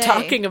more we're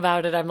talking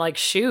about it, I'm like,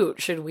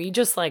 shoot, should we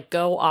just like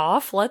go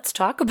off? Let's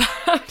talk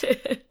about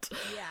it.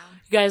 Yeah.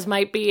 You guys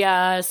might be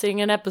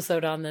seeing an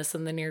episode on this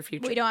in the near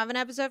future. We don't have an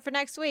episode for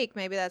next week.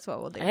 Maybe that's what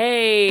we'll do.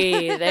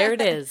 Hey, there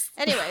it is.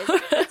 Anyways,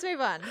 let's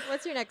move on.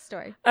 What's your next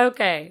story?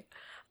 Okay.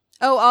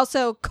 Oh,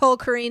 also, Cole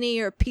Carini,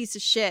 you're a piece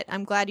of shit.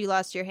 I'm glad you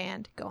lost your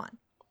hand. Go on.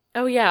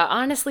 Oh, yeah.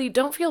 Honestly,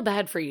 don't feel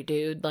bad for you,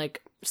 dude.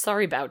 Like,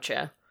 sorry about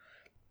you.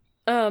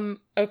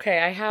 Okay,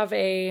 I have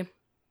and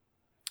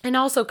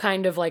also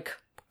kind of like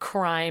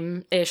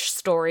crime-ish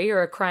story,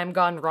 or a crime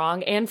gone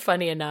wrong, and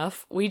funny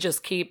enough, we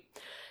just keep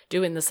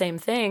doing the same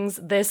things.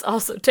 This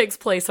also takes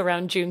place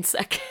around June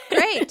 2nd.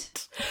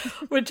 Great.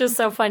 Which is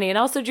so funny. And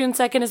also June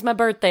 2nd is my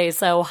birthday,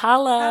 so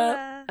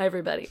holla.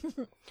 Everybody.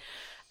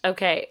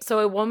 Okay, so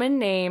a woman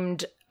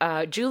named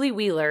Julie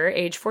Wheeler,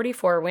 age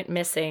 44, went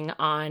missing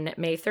on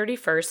May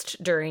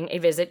 31st during a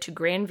visit to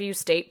Grandview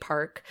State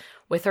Park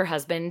with her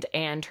husband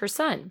and her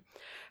son.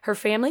 Her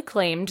family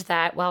claimed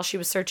that while she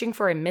was searching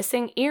for a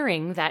missing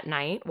earring that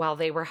night while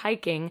they were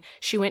hiking,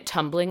 she went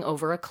tumbling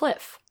over a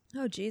cliff.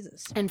 Oh,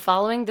 Jesus. And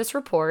following this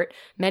report,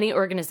 many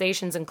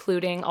organizations,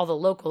 including all the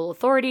local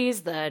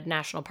authorities, the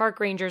National Park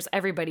Rangers,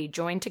 everybody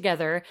joined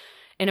together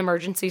in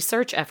emergency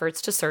search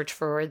efforts to search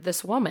for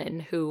this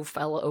woman who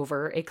fell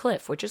over a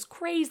cliff, which is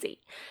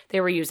crazy.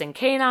 They were using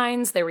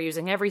canines. They were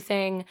using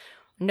everything.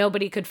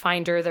 Nobody could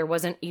find her. There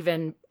wasn't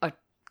even a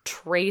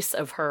trace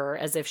of her,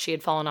 as if she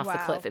had fallen off the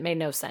cliff. It made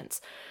no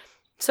sense.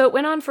 So it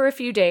went on for a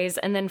few days,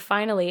 and then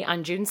finally,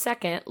 on June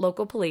 2nd,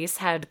 local police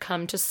had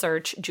come to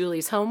search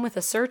Julie's home with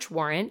a search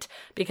warrant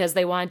because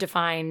they wanted to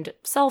find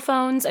cell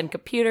phones and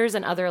computers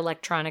and other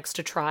electronics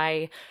to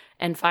try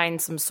and find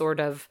some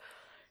sort of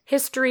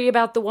history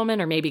about the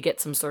woman, or maybe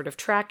get some sort of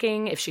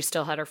tracking if she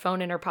still had her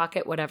phone in her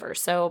pocket, whatever.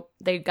 So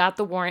they got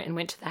the warrant and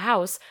went to the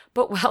house,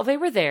 but while they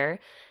were there,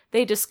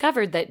 they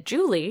discovered that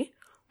Julie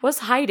was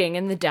hiding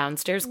in the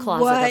downstairs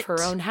closet of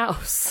her own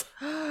house.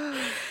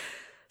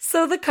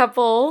 So the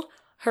couple,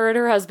 Her and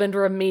her husband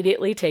were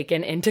immediately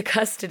taken into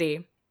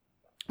custody.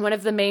 One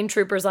of the main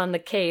troopers on the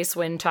case,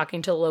 when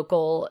talking to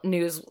local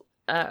news,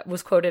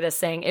 was quoted as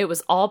saying, "It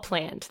was all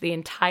planned. The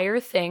entire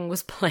thing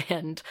was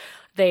planned.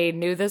 They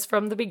knew this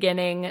from the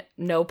beginning.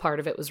 No part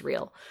of it was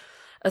real."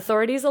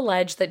 Authorities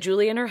allege that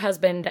Julie and her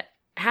husband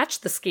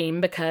hatched the scheme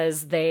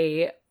because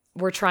they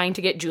were trying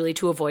to get Julie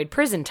to avoid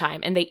prison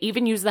time, and they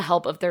even used the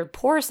help of their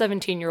poor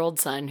 17-year-old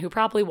son, who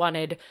probably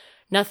wanted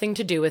nothing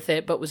to do with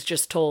it, but was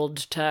just told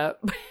to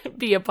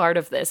be a part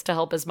of this to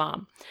help his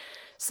mom.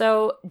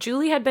 So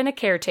Julie had been a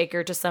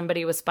caretaker to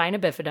somebody with spina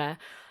bifida,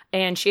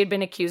 and she had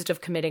been accused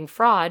of committing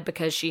fraud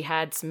because she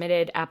had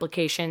submitted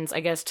applications, I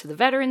guess, to the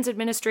Veterans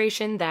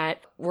Administration that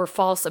were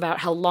false about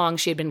how long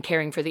she had been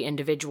caring for the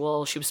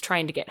individual. She was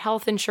trying to get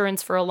health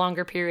insurance for a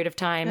longer period of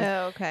time.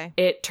 Oh, okay.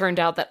 It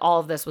turned out that all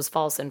of this was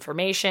false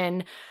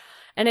information,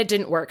 and it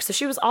didn't work. So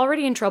she was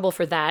already in trouble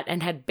for that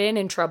and had been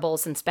in trouble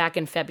since back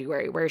in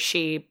February, where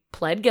she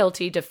pled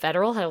guilty to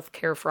federal health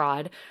care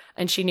fraud,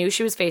 and she knew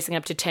she was facing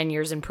up to 10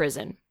 years in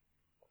prison.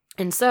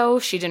 And so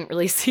she didn't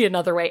really see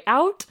another way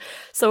out.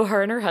 So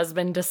her and her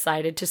husband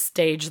decided to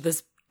stage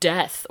this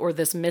death or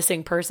this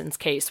missing persons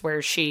case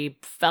where she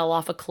fell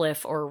off a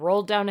cliff or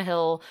rolled down a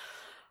hill,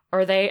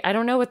 or I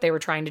don't know what they were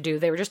trying to do.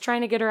 They were just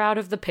trying to get her out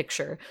of the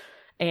picture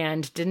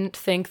and didn't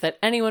think that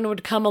anyone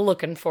would come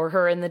a-looking for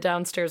her in the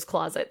downstairs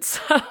closet.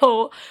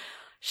 So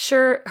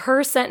sure,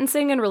 her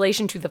sentencing in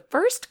relation to the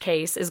first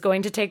case is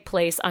going to take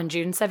place on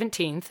June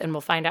 17th, and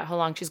we'll find out how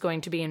long she's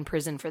going to be in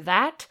prison for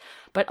that.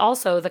 But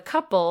also, the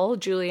couple,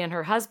 Julie and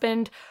her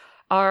husband,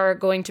 are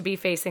going to be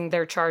facing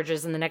their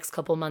charges in the next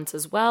couple months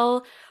as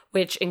well,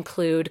 which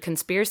include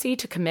conspiracy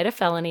to commit a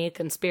felony,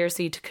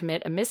 conspiracy to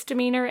commit a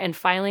misdemeanor, and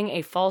filing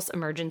a false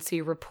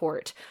emergency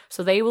report.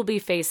 So they will be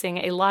facing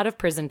a lot of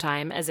prison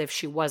time, as if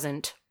she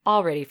wasn't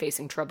already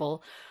facing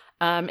trouble.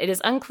 It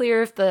is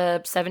unclear if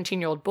the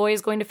 17-year-old boy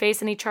is going to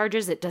face any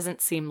charges. It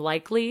doesn't seem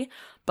likely,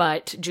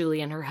 but Julie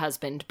and her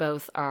husband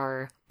both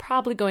are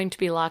probably going to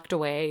be locked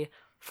away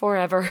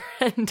forever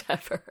and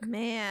ever.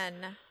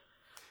 Man.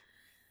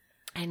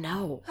 I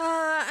know.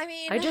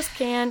 I just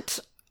can't.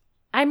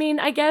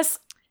 I guess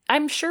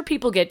I'm sure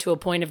people get to a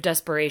point of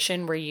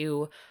desperation where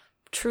you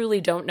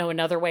truly don't know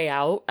another way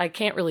out. I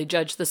can't really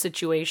judge the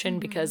situation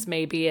because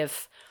maybe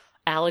if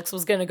Alex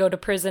was going to go to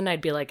prison,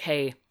 I'd be like,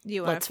 hey,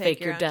 let's fake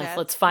your death.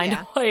 Let's find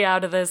a way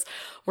out of this.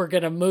 We're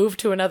going to move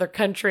to another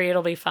country.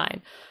 It'll be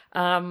fine.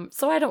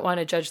 So I don't want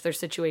to judge their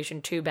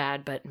situation too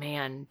bad, but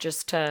man,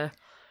 just to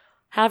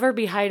have her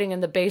be hiding in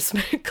the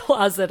basement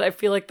closet, I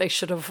feel like they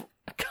should have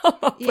come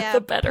up with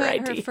a better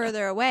idea. Put her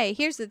further away.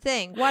 Here's the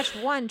thing. Watch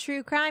one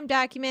true crime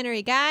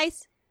documentary,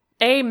 guys.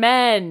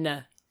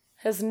 Amen.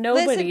 Has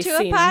nobody Listen to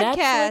seen a podcast.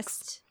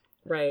 Netflix?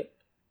 Right.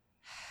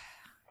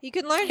 You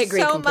can learn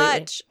so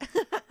much.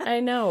 I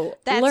know.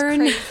 That's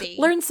crazy.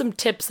 Learn some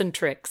tips and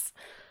tricks.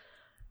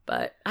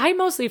 But I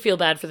mostly feel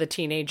bad for the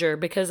teenager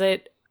because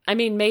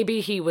maybe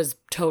he was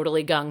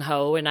totally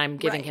gung-ho and I'm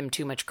giving him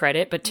too much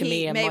credit, but to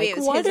me, I'm like, maybe it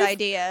was his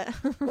idea.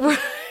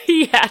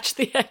 He hatched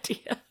the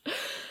idea.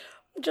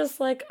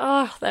 Just like,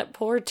 oh, that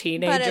poor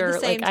teenager. But at the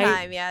same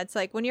time, it's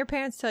like when your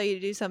parents tell you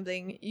to do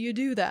something, you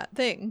do that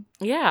thing.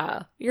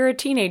 Yeah. You're a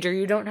teenager.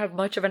 You don't have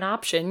much of an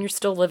option. You're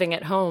still living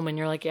at home and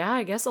you're like, yeah,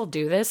 I guess I'll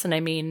do this. And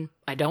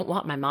I don't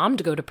want my mom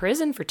to go to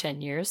prison for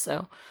 10 years,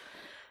 so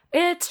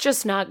it's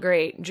just not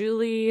great.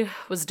 Julie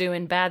was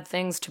doing bad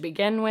things to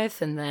begin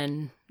with, and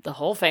then the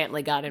whole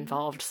family got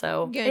involved,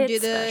 so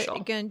it's special.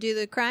 You're gonna do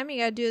the crime, you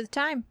gotta do the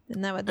time.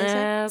 Isn't that what they say?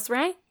 That's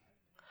right.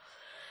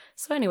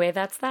 So anyway,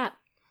 that's that.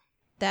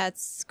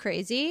 That's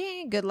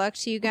crazy. Good luck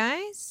to you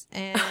guys.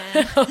 And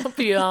hope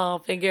you all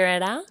figure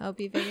it out. Hope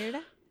you figure it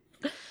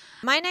out.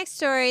 My next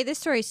story, this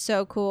story is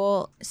so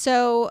cool.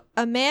 So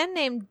a man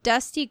named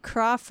Dusty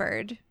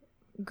Crawford,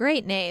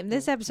 great name.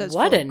 This episode's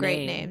full of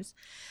great names.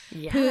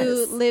 Yes.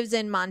 Who lives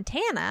in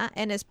Montana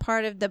and is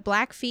part of the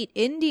Blackfeet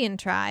Indian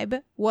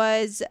tribe,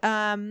 was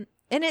and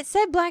it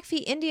said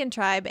Blackfeet Indian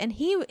tribe, and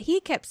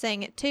he kept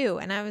saying it too,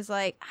 and I was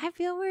like, I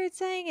feel weird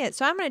saying it,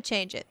 so I'm going to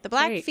change it. The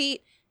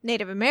Blackfeet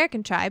Native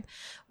American tribe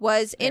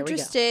was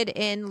interested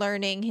in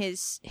learning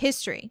his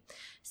history.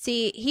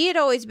 See, he had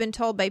always been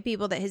told by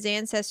people that his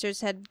ancestors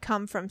had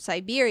come from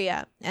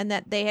Siberia and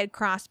that they had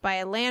crossed by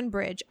a land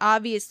bridge,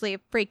 obviously a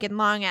freaking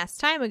long-ass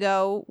time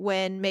ago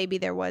when maybe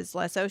there was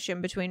less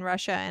ocean between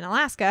Russia and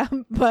Alaska.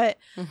 But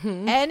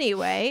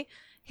anyway,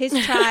 his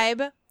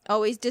tribe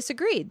always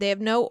disagreed. They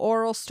have no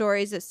oral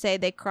stories that say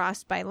they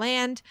crossed by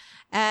land.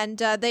 And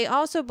they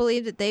also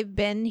believe that they've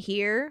been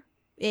here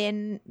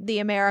in the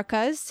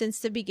Americas since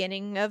the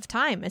beginning of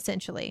time,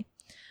 essentially.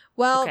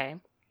 Well,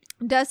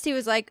 Dusty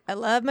was like, I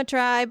love my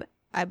tribe,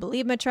 I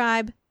believe my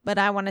tribe, but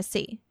I want to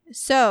see.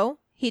 So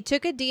he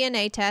took a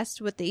DNA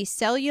test with the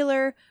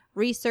Cellular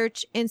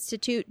Research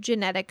Institute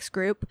Genetics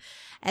Group,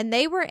 and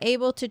they were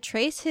able to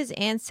trace his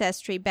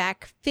ancestry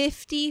back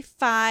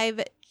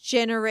 55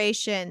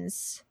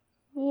 generations.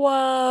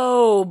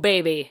 Whoa,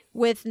 baby.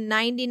 With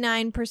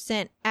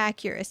 99%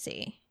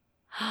 accuracy.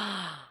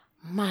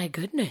 My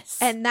goodness.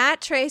 And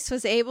that trace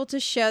was able to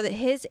show that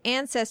his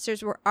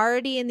ancestors were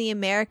already in the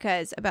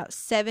Americas about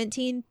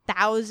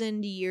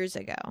 17,000 years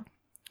ago.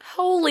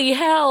 Holy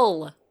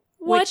hell.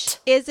 What? Which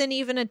isn't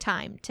even a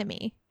time to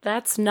me.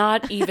 That's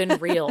not even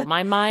real.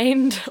 My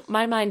mind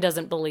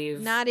doesn't believe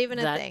Not even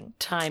a that thing.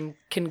 Time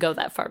can go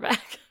that far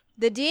back.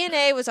 The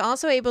DNA was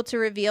also able to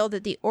reveal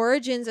that the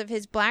origins of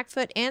his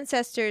Blackfoot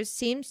ancestors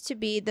seems to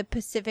be the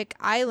Pacific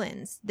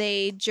Islands.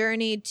 They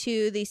journeyed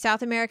to the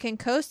South American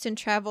coast and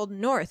traveled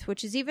north,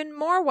 which is even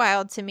more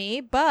wild to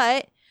me.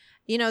 But,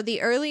 you know,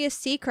 the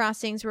earliest sea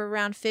crossings were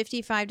around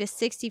 55 to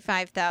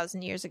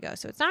 65,000 years ago.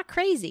 So it's not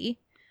crazy.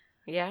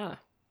 Yeah.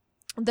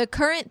 The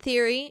current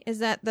theory is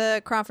that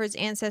the Crawfords'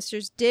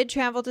 ancestors did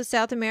travel to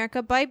South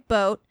America by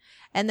boat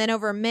and then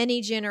over many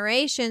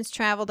generations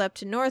traveled up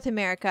to North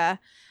America.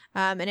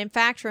 And in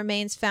fact,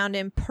 remains found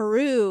in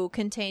Peru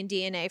contain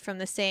DNA from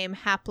the same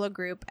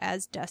haplogroup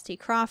as Dusty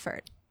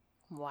Crawford.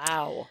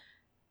 Wow.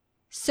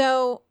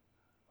 So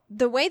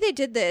the way they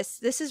did this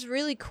is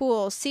really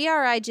cool.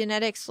 CRI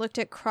Genetics looked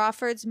at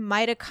Crawford's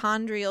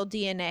mitochondrial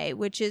DNA,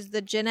 which is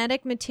the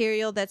genetic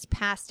material that's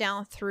passed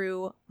down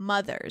through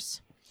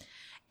mothers.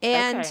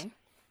 And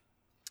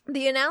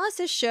the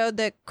analysis showed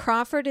that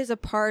Crawford is a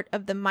part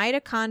of the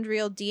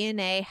mitochondrial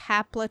DNA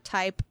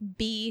haplotype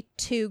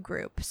B2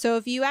 group. So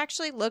if you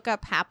actually look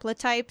up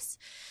haplotypes,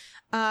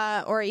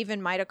 or even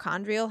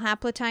mitochondrial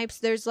haplotypes,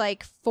 there's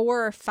like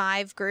 4 or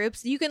 5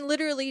 groups. You can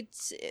literally,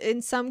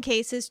 in some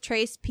cases,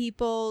 trace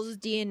people's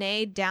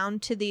DNA down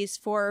to these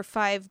 4 or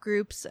 5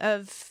 groups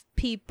of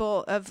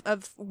people,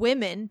 of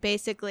women,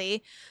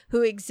 basically,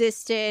 who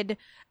existed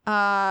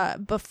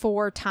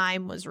before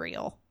time was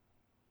real.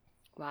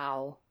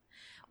 Wow.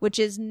 Which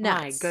is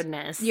nuts. My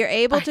goodness. You're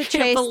able to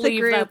trace the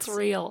groups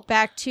real.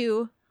 back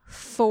to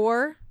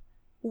 4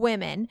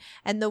 women.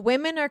 And the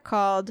women are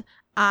called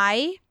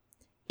Ai,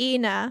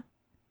 Ina,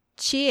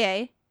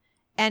 Chie,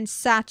 and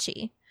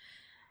Sachi.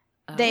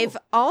 Oh. They've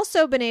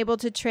also been able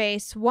to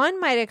trace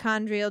one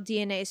mitochondrial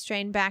DNA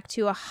strain back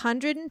to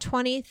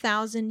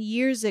 120,000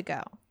 years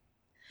ago.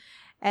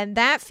 And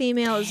that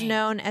female is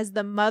known as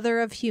the mother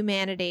of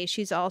humanity.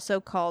 She's also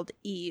called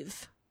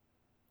Eve.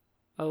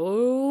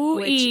 Oh,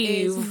 which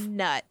Eve. is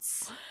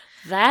nuts.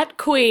 That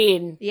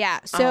queen. Yeah.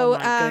 So, oh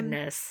my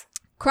goodness.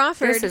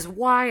 Crawford. This is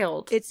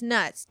wild. It's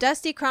nuts.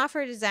 Dusty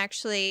Crawford is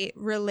actually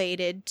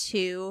related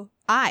to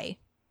I,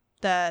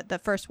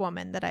 the first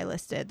woman that I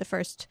listed, the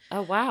first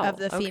of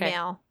the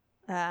female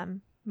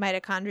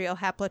mitochondrial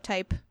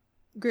haplotype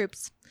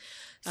groups.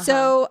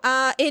 So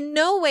in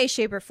no way,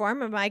 shape, or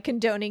form am I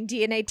condoning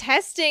DNA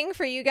testing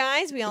for you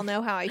guys. We all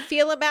know how I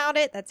feel about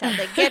it. That's how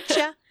they get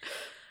you.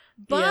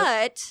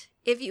 But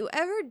if you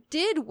ever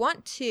did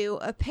want to,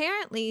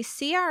 apparently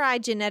CRI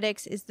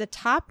Genetics is the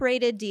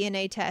top-rated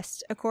DNA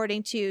test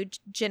according to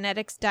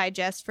Genetics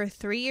Digest for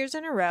 3 years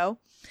in a row.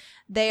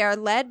 They are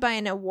led by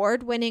an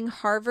award-winning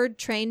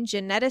Harvard-trained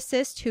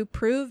geneticist who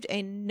proved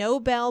a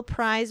Nobel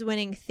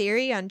Prize-winning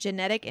theory on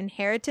genetic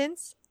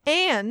inheritance.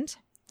 And,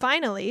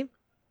 finally,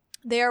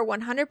 they are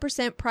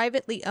 100%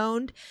 privately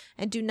owned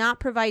and do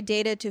not provide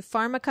data to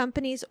pharma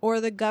companies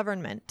or the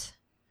government.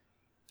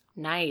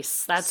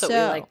 Nice. That's what we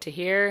like to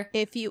hear.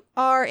 If you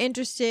are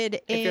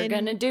interested in... If you're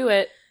going to do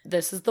it,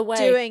 this is the way.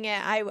 Doing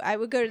it, I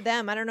would go to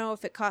them. I don't know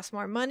if it costs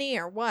more money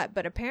or what,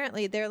 but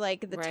apparently they're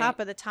like the top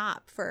of the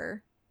top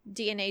for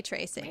DNA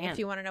tracing, if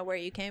you want to know where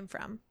you came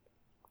from.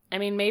 I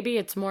mean, maybe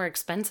it's more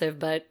expensive,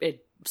 but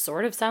it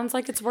sort of sounds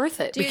like it's worth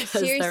it. Dude,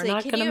 because seriously, they're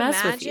not going to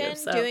mess with you. Can you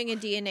imagine doing a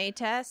DNA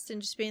test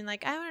and just being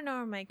like, I want to know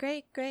where my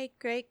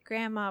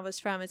great-great-great-grandma was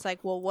from? It's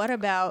like, well, what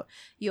about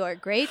your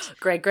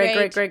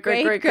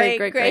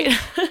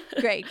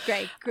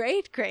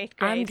great-great-great-great-great-great-great-great-great-great-great?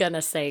 I'm going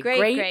to say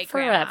great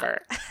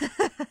forever.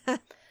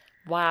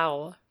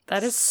 Wow.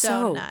 That is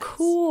so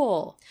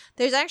cool.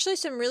 There's actually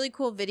some really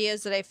cool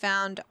videos that I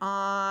found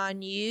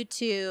on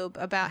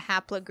YouTube about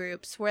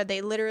haplogroups where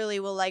they literally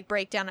will like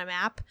break down a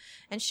map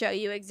and show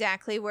you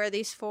exactly where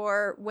these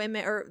 4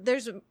 women, or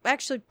there's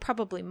actually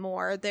probably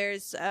more.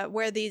 There's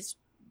where these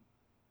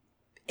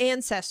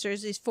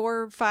ancestors, these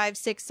 4, 5,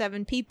 6,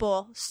 7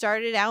 people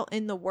started out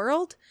in the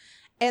world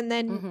and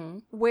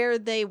then where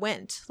they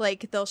went.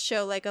 Like they'll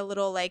show like a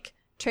little like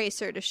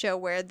tracer to show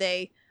where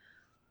they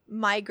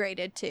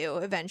migrated to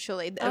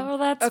eventually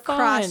that's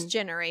across fun.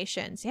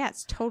 Generations. Yeah,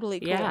 it's totally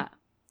cool. Yeah.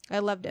 I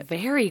loved it.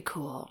 Very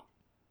cool.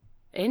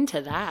 Into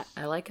that.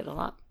 I like it a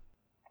lot.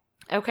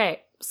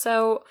 Okay,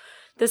 so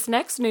this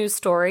next news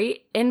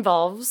story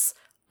involves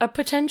a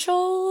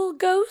potential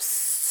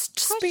ghost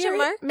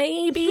spirit.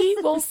 Maybe.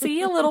 We'll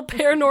see. A little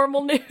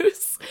paranormal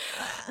news.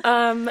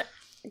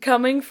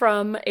 Coming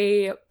from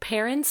a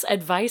parents'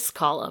 advice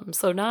column.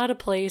 So not a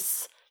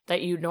place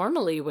that you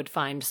normally would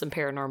find some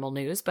paranormal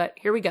news, but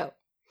here we go.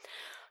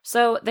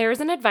 So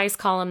there's an advice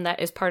column that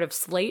is part of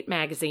Slate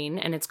magazine,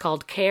 and it's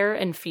called Care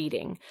and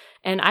Feeding.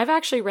 And I've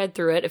actually read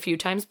through it a few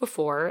times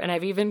before, and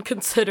I've even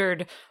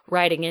considered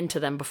writing into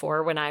them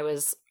before when I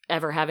was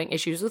ever having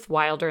issues with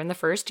Wilder in the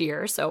first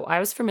year, so I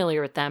was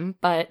familiar with them,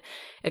 but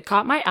it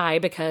caught my eye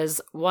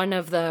because one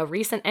of the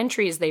recent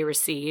entries they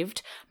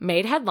received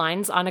made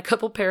headlines on a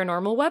couple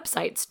paranormal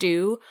websites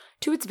due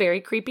to its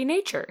very creepy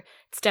nature.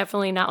 It's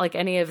definitely not like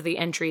any of the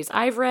entries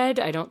I've read.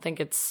 I don't think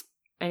it's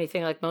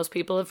anything like most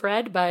people have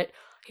read, but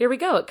here we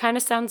go. It kind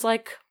of sounds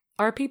like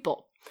our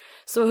people.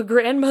 So a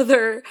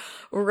grandmother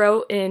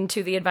wrote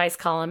into the advice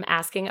column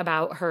asking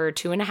about her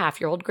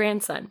 2.5-year-old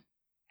grandson.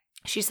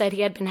 She said he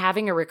had been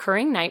having a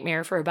recurring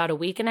nightmare for about a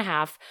week and a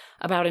half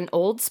about an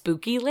old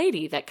spooky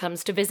lady that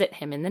comes to visit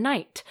him in the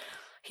night.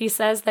 He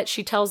says that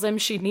she tells him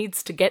she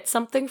needs to get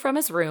something from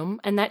his room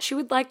and that she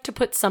would like to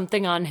put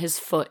something on his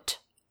foot.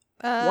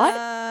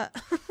 What?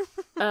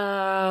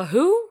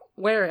 Who?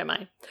 Where am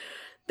I?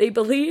 They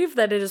believe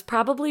that it is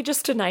probably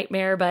just a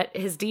nightmare, but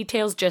his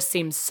details just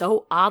seem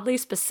so oddly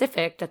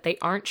specific that they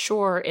aren't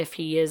sure if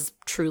he is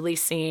truly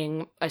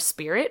seeing a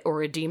spirit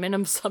or a demon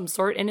of some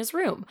sort in his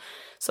room.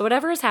 So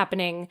whatever is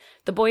happening,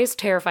 the boy is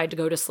terrified to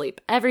go to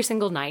sleep every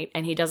single night,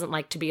 and he doesn't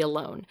like to be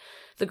alone.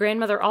 The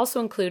grandmother also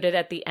included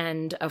at the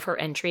end of her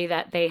entry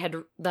that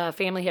the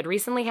family had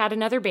recently had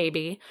another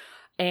baby,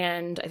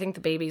 and I think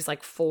the baby's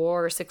like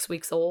 4 or 6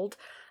 weeks old.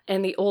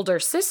 And the older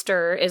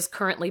sister is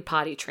currently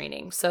potty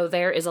training. So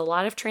there is a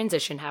lot of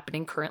transition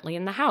happening currently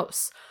in the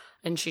house.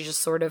 And she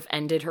just sort of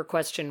ended her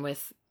question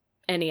with,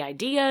 any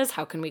ideas?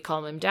 How can we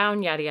calm him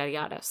down? Yada, yada,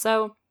 yada.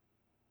 So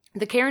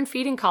the care and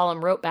feeding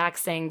column wrote back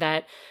saying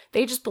that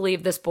they just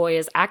believe this boy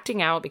is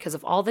acting out because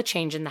of all the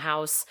change in the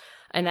house,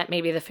 and that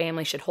maybe the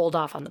family should hold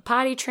off on the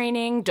potty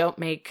training, don't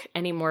make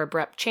any more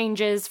abrupt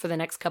changes for the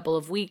next couple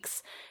of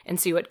weeks, and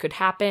see what could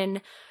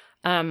happen.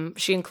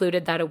 She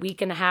included that a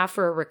week and a half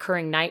for a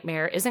recurring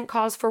nightmare isn't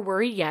cause for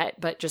worry yet,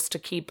 but just to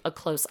keep a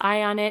close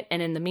eye on it.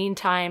 And in the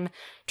meantime,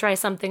 try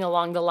something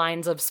along the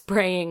lines of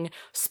spraying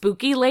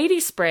spooky lady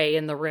spray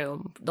in the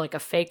room, like a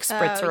fake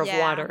spritzer of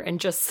water, and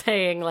just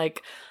saying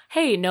like,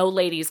 hey, no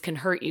ladies can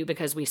hurt you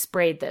because we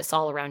sprayed this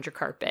all around your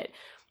carpet.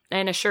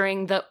 And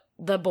assuring the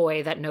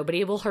boy that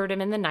nobody will hurt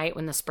him in the night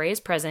when the spray is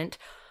present.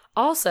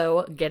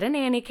 Also, get a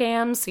nanny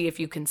cam, see if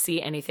you can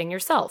see anything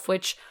yourself,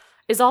 which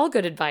is all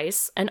good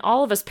advice, and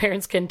all of us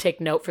parents can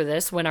take note for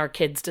this when our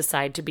kids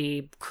decide to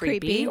be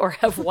creepy or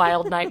have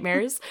wild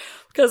nightmares.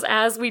 Because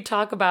as we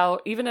talk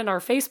about, even in our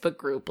Facebook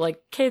group,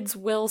 like kids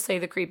will say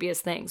the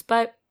creepiest things.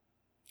 But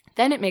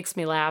then it makes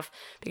me laugh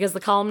because the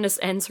columnist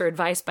ends her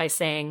advice by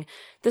saying,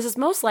 this is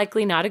most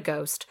likely not a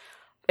ghost.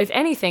 If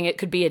anything, it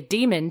could be a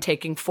demon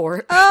taking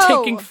form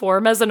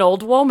as an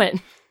old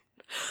woman.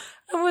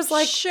 I was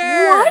like,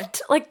 sure.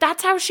 What? Like,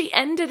 that's how she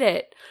ended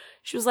it.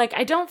 She was like,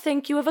 I don't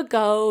think you have a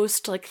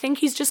ghost. Like, think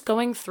he's just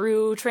going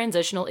through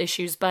transitional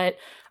issues. But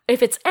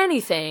if it's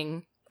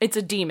anything, it's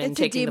a demon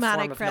taking the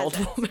form of an old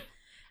woman.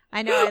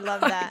 I know. I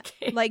love that.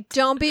 Like,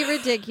 don't be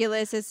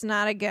ridiculous. It's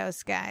not a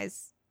ghost,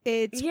 guys.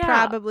 It's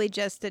probably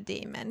just a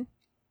demon.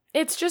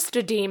 It's just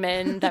a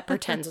demon that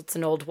pretends it's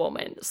an old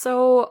woman.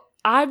 So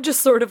I'm just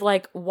sort of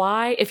like,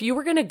 why, if you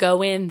were going to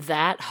go in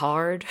that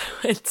hard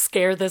and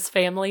scare this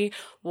family,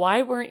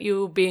 why weren't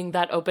you being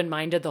that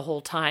open-minded the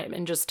whole time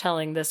and just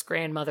telling this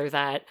grandmother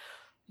that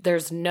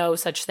there's no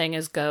such thing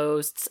as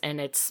ghosts and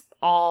it's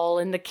all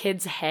in the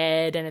kid's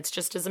head and it's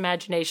just his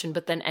imagination,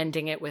 but then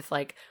ending it with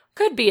like,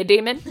 could be a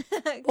demon.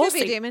 Could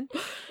be a demon.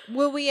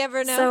 Will we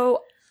ever know?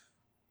 So,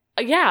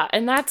 yeah,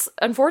 and that's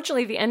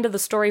unfortunately the end of the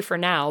story for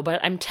now,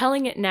 but I'm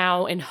telling it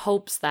now in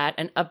hopes that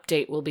an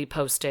update will be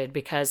posted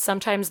because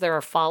sometimes there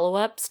are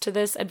follow-ups to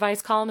this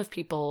advice column if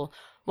people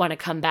want to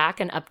come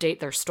back and update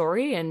their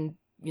story and,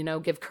 you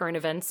know, give current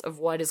events of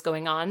what is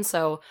going on.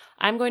 So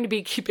I'm going to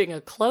be keeping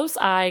a close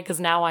eye because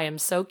now I am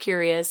so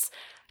curious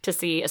to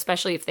see,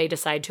 especially if they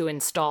decide to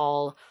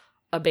install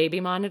a baby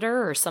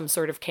monitor or some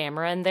sort of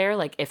camera in there,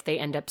 like if they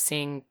end up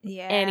seeing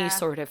any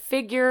sort of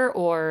figure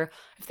or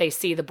if they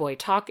see the boy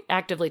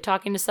actively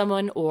talking to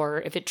someone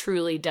or if it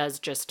truly does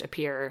just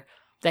appear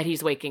that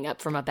he's waking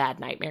up from a bad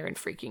nightmare and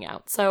freaking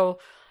out. So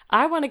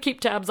I want to keep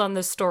tabs on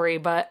this story,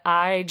 but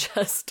I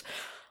just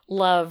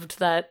loved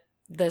that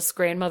this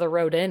grandmother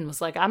wrote in,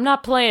 was like, I'm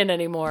not playing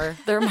anymore.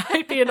 There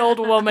might be an old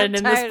woman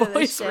in this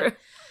boy's room.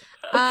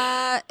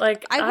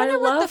 Like, I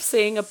love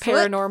seeing a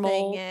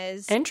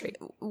paranormal entry.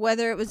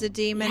 Whether it was a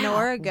demon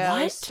or a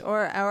ghost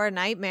or a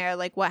nightmare,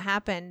 like what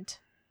happened?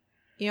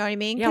 You know what I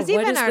mean? Because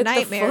even our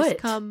nightmares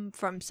come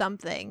from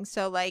something.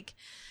 So like,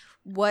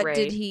 what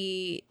did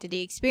he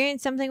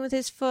experience something with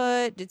his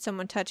foot? Did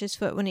someone touch his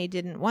foot when he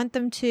didn't want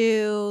them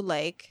to?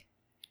 Like,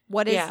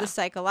 what is the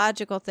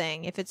psychological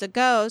thing? If it's a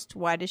ghost,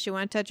 why does she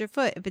want to touch her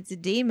foot? If it's a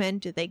demon,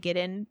 do they get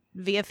in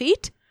via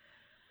feet?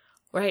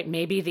 Right,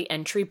 maybe the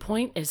entry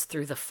point is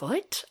through the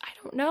foot? I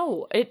don't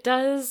know.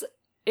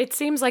 It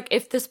seems like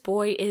if this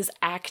boy is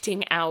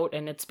acting out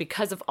and it's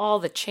because of all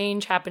the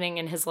change happening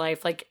in his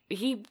life, like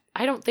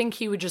I don't think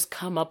he would just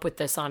come up with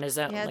this on his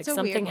own. Like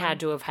something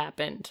had to have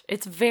happened.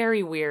 It's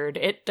very weird.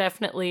 It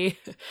definitely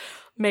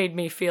made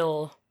me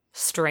feel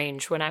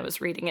strange when I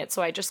was reading it,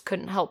 so I just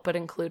couldn't help but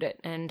include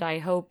it. And I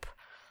hope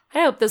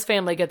this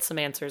family gets some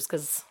answers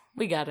because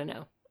we gotta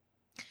know.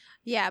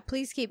 Yeah,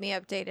 please keep me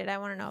updated. I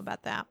want to know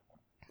about that.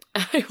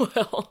 I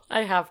will.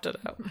 I have to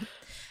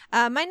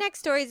know. My next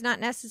story is not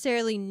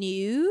necessarily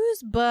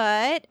news,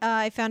 but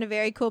I found a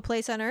very cool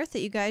place on Earth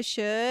that you guys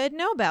should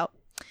know about.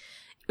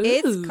 Ooh.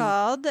 It's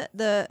called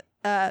the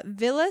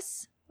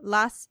Villas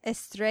Las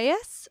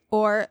Estrellas,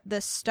 or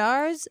the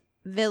Stars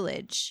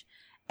Village.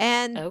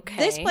 And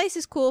this place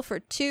is cool for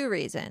two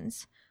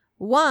reasons.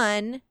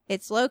 One,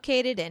 it's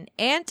located in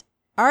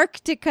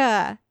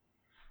Antarctica.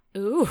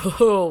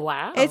 Ooh,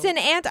 wow. It's in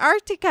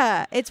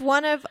Antarctica. It's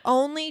one of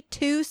only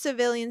 2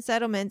 civilian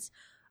settlements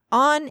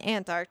on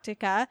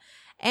Antarctica.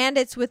 And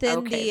it's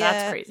within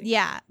that's crazy.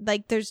 Yeah,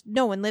 like there's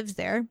no one lives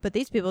there, but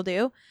these people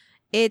do.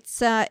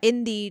 It's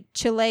in the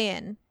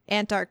Chilean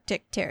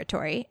Antarctic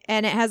territory.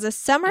 And it has a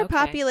summer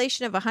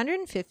population of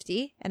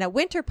 150 and a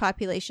winter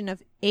population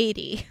of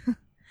 80.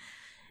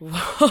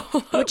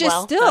 Which is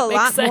still a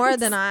lot more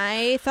than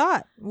I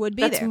thought would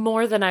be there. That's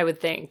more than I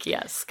would think,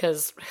 yes,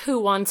 because who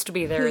wants to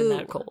be there in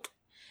that cold?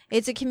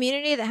 It's a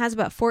community that has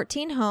about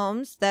 14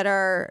 homes that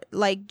are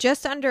like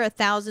just under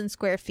 1,000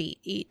 square feet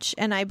each.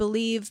 And I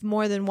believe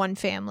more than one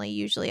family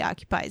usually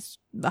occupies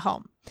the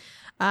home.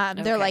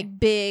 They're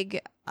like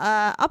big.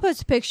 I'll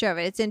post a picture of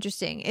it. It's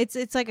interesting.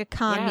 It's like a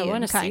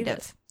commune kind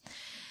of.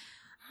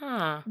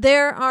 Huh.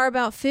 There are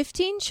about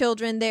 15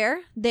 children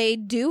there. They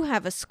do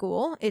have a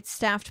school. It's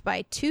staffed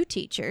by 2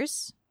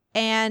 teachers.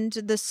 And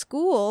the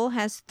school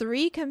has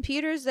 3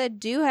 computers that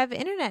do have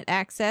internet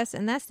access.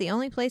 And that's the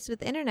only place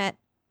with internet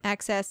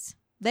access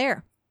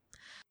there.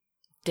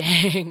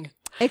 Dang.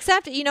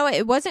 Except,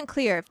 it wasn't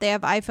clear if they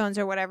have iPhones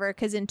or whatever.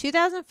 Because in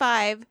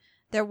 2005,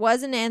 there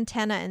was an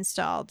antenna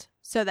installed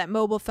so that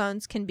mobile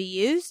phones can be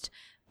used.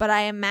 But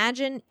I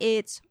imagine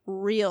it's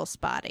real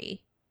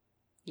spotty.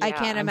 Yeah, I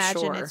can't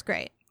imagine it's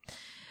great.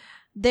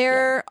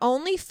 Their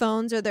only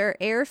phones are their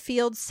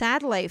airfield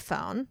satellite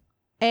phone,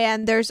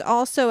 and there's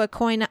also a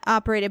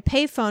coin-operated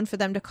payphone for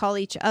them to call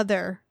each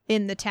other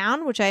in the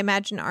town, which I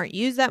imagine aren't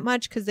used that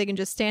much because they can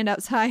just stand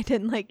outside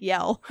and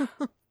yell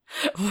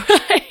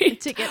right.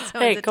 to get someone's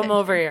Hey, attention. come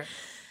over here.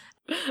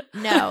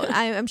 No,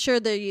 I'm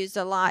sure they're used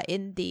a lot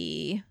in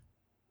the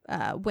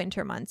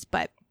winter months,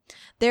 but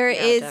there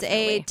is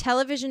definitely a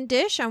television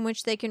dish on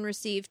which they can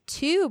receive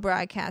 2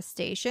 broadcast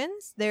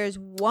stations. There's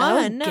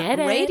one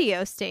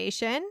radio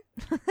station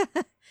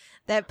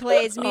that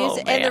plays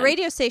music. And the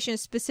radio station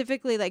is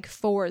specifically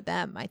for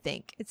them, I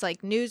think. It's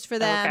news for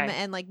them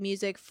and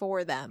music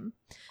for them,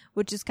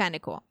 which is kind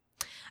of cool.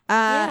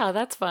 Yeah,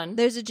 that's fun.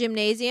 There's a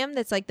gymnasium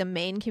that's the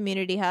main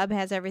community hub,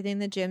 has everything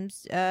the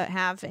gyms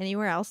have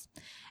anywhere else.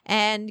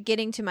 And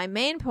getting to my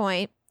main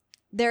point,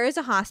 there is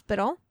a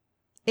hospital.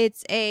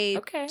 It's a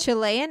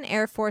Chilean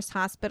Air Force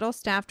hospital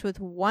staffed with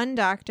 1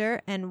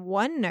 doctor and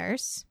 1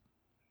 nurse.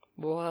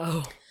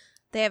 Whoa.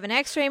 They have an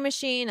x-ray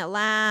machine, a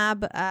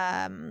lab,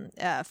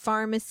 a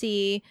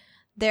pharmacy.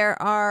 There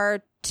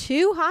are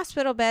 2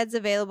 hospital beds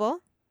available,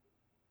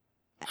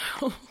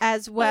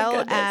 as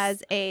well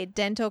as a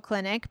dental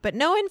clinic, but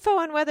no info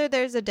on whether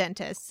there's a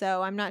dentist,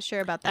 so I'm not sure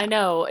about that. I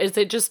know. Is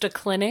it just a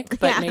clinic,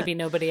 but maybe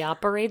nobody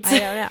operates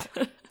it? I don't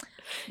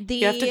know.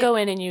 You have to go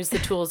in and use the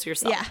tools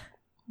yourself. Yeah.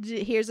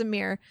 Here's a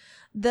mirror.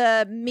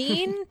 The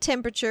mean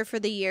temperature for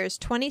the year is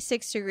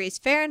 26 degrees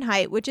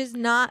Fahrenheit, which is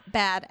not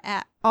bad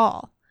at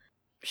all.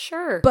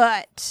 Sure.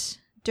 But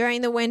during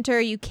the winter,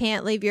 you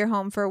can't leave your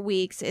home for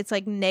weeks. It's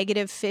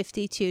negative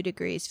 52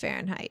 degrees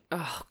Fahrenheit.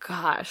 Oh,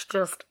 gosh.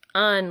 Just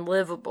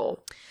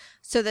unlivable.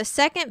 So the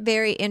second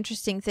very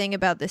interesting thing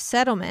about this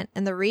settlement,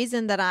 and the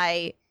reason that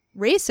I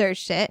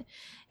researched it,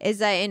 is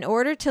that in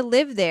order to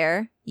live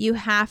there, you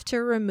have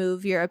to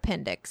remove your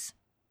appendix.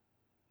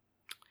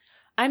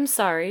 I'm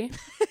sorry.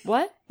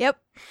 What? Yep.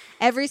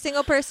 Every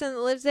single person that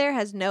lives there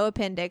has no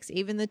appendix,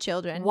 even the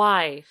children.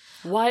 Why?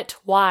 What?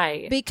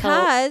 Why?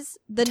 Because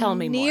the tell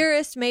me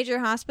nearest major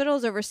hospital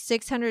is over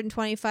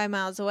 625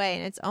 miles away,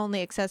 and it's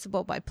only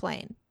accessible by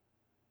plane.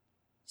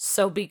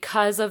 So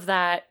because of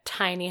that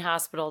tiny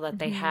hospital that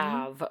they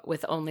have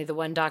with only the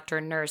 1 doctor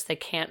and nurse, they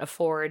can't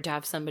afford to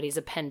have somebody's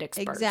appendix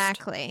burst.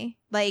 Exactly.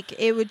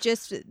 It would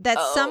just,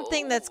 that's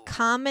something that's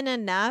common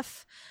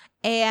enough.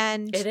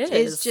 And it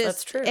is just,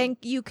 that's true. And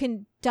you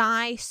can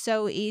die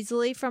so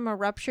easily from a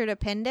ruptured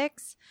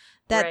appendix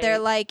that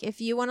they're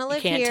if you want to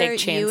live here,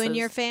 you and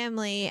your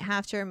family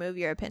have to remove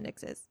your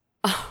appendixes.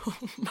 Oh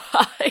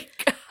my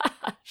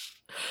gosh.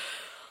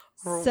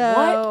 So,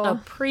 what a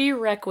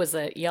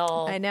prerequisite,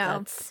 y'all. I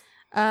know.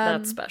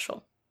 That's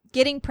special.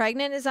 Getting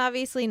pregnant is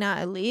obviously not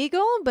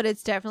illegal, but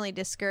it's definitely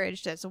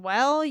discouraged as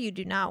well. You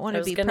do not want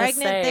to be pregnant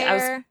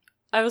there.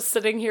 I was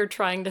sitting here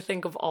trying to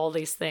think of all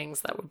these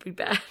things that would be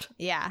bad.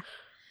 Yeah.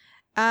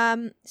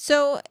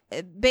 So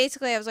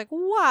basically I was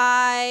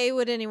why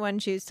would anyone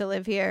choose to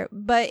live here?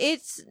 But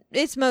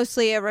it's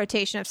mostly a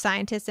rotation of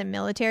scientists and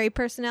military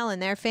personnel and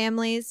their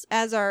families,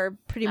 as are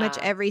pretty much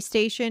every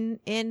station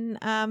in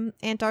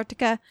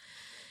Antarctica.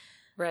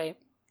 Right.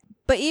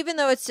 But even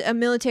though it's a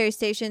military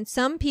station,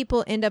 some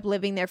people end up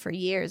living there for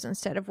years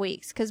instead of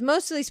weeks. Because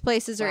most of these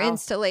places are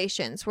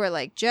installations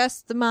where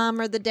just the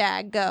mom or the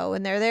dad go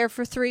and they're there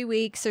for 3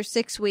 weeks or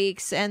 6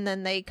 weeks and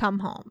then they come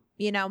home.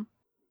 you know?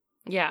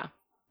 Yeah.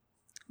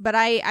 But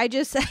I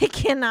just, I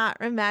cannot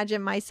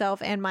imagine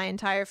myself and my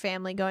entire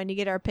family going to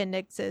get our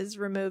appendixes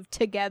removed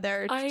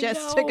together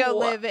just to go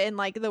live in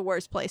like the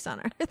worst place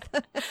on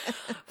earth.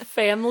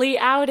 Family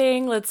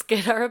outing. Let's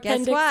get our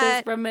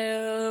appendixes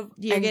removed.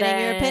 You're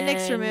getting your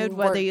appendix removed,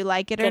 whether you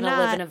like it or not.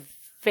 Gonna live in a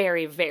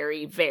very,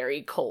 very,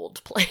 very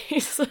cold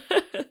place.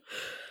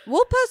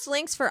 We'll post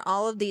links for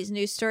all of these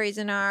news stories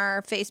in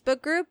our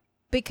Facebook group.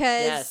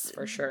 Because yes,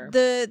 for sure.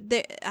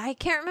 The I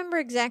can't remember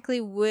exactly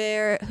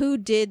who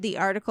did the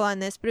article on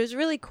this, but it was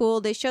really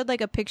cool. They showed like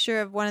a picture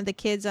of one of the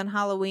kids on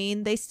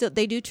Halloween. They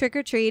do trick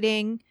or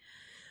treating,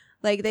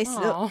 like they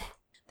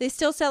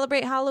still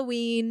celebrate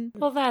Halloween.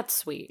 Well, that's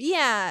sweet.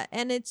 Yeah,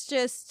 and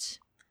it's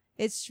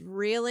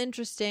real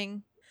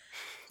interesting.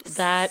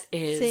 That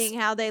is seeing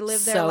how they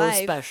live their life.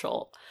 So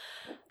special.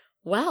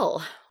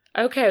 Well,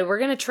 okay, we're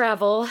gonna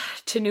travel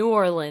to New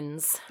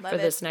Orleans for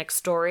this next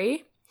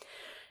story.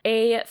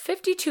 A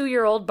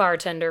 52-year-old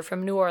bartender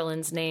from New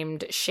Orleans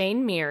named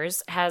Shane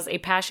Mears has a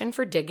passion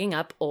for digging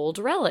up old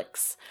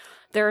relics.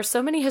 There are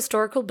so many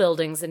historical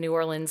buildings in New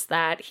Orleans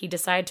that he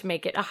decided to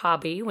make it a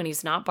hobby when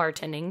he's not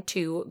bartending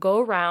to go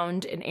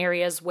around in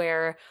areas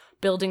where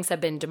buildings have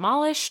been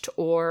demolished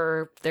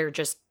or there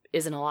just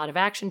isn't a lot of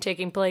action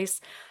taking place,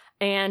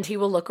 and he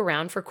will look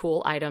around for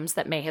cool items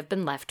that may have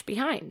been left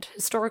behind,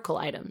 historical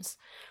items.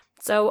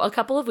 So a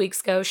couple of weeks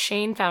ago,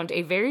 Shane found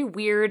a very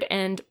weird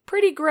and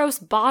pretty gross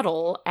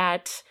bottle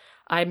at,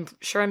 I'm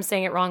sure I'm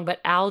saying it wrong,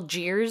 but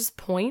Algiers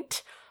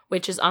Point,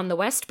 which is on the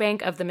west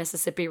bank of the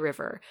Mississippi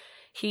River.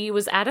 He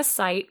was at a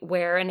site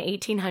where an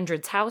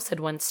 1800s house had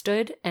once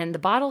stood, and the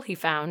bottle he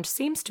found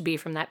seems to be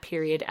from that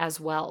period as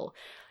well.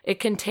 It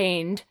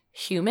contained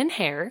human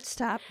hair,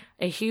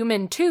 a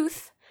human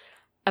tooth,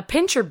 a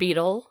pincher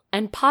beetle,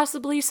 and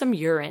possibly some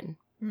urine.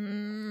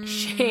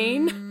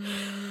 Shane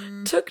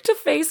took to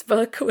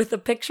Facebook with a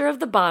picture of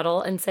the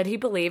bottle and said he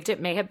believed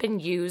it may have been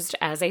used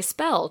as a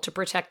spell to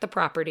protect the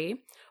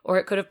property, or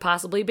it could have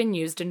possibly been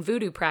used in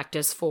voodoo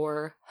practice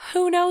for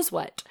who knows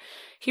what.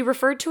 He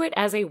referred to it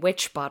as a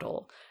witch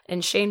bottle,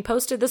 and Shane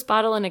posted this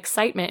bottle in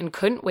excitement and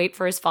couldn't wait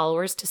for his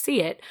followers to see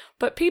it,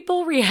 but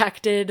people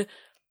reacted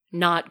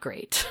not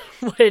great,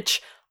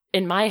 which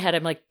in my head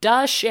I'm like,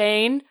 duh,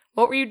 Shane,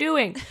 what were you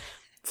doing?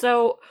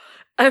 So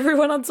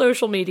everyone on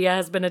social media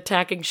has been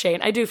attacking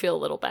Shane. I do feel a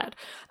little bad.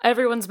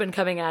 Everyone's been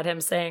coming at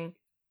him saying,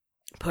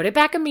 put it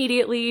back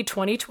immediately.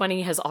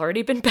 2020 has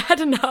already been bad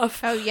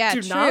enough. Oh, yeah,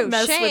 Do true. not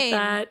mess Shane. with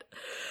that.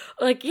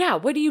 Like, yeah,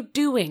 what are you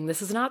doing?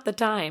 This is not the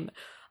time.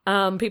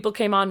 People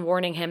came on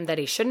warning him that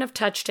he shouldn't have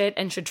touched it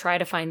and should try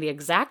to find the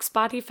exact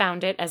spot he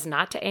found it as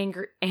not to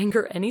anger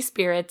any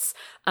spirits.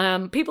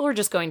 People were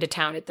just going to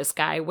town at this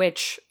guy,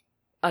 which,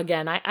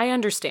 again, I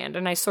understand,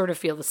 and I sort of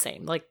feel the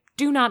same. Like,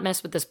 do not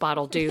mess with this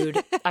bottle,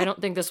 dude. I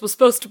don't think this was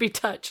supposed to be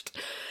touched.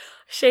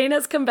 Shane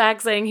has come back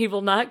saying he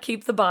will not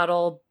keep the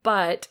bottle,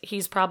 but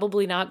he's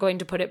probably not going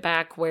to put it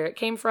back where it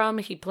came from.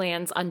 He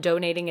plans on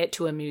donating it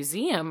to a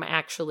museum,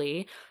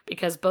 actually,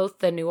 because both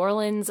the New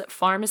Orleans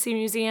Pharmacy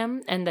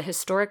Museum and the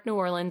Historic New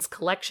Orleans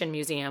Collection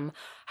Museum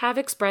have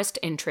expressed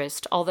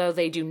interest, although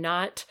they do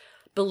not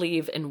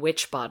believe in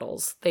witch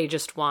bottles. They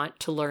just want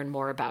to learn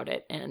more about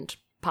it and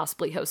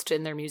possibly host it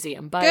in their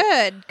museum.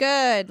 But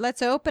Good.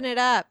 Let's open it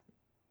up.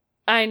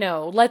 I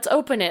know. Let's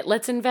open it.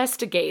 Let's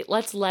investigate.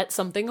 Let's let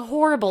something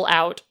horrible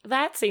out.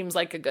 That seems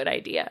like a good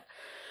idea.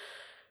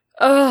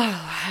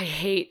 Oh, I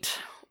hate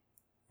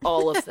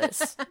all of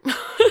this.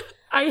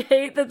 I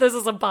hate that this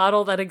is a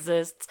bottle that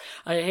exists.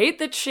 I hate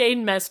that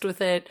Shane messed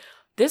with it.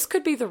 This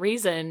could be the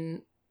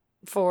reason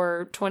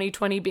for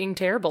 2020 being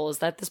terrible, is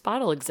that this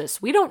bottle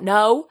exists. We don't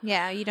know.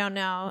 Yeah, you don't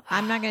know.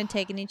 I'm not going to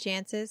take any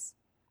chances.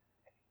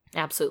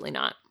 Absolutely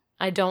not.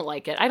 I don't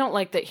like it. I don't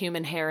like that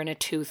human hair and a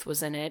tooth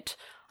was in it.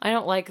 I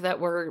don't like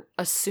that we're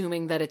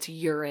assuming that it's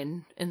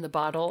urine in the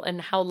bottle. And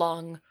how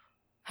long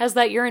has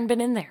that urine been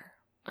in there?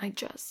 I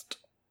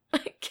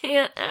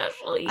can't,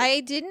 Ashley. I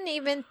didn't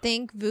even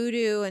think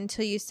voodoo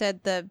until you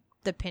said the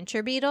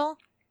pincher beetle.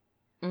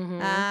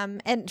 Mm-hmm.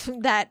 And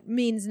that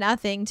means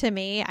nothing to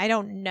me. I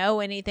don't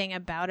know anything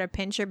about a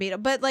pincher beetle.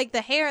 But like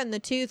the hair and the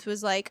tooth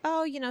was like,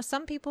 oh,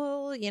 some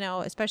people,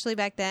 especially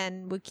back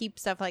then, would keep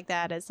stuff like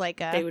that as like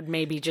a... They would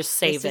maybe just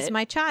save it. This is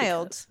my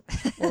child.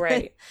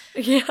 Right.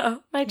 Yeah,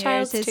 my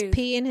child's Here's his tooth.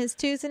 pee and his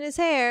tooth and his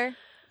hair.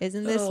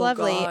 Isn't this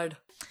lovely? God.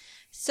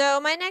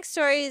 So my next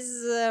story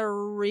is a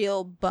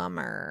real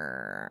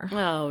bummer.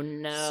 Oh,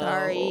 no.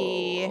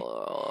 Sorry.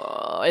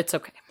 It's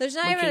okay. There's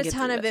not even a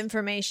ton of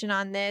information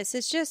on this.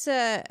 It's just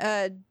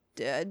deaths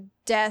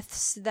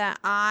that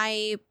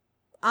I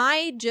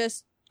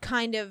just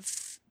kind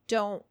of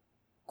don't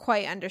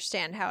quite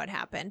understand how it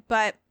happened.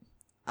 But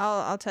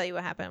I'll tell you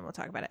what happened and we'll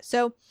talk about it.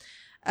 So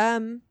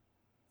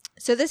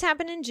this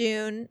happened in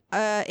June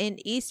in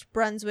East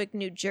Brunswick,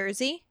 New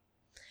Jersey.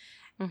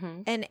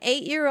 Mm-hmm. An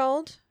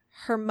 8-year-old,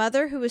 her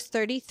mother, who was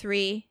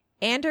 33,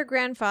 and her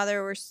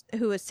grandfather,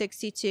 who was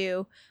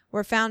 62,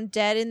 were found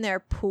dead in their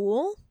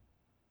pool.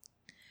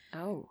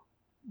 Oh.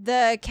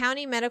 The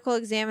county medical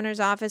examiner's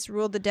office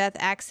ruled the death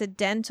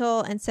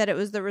accidental and said it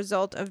was the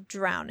result of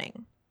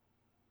drowning.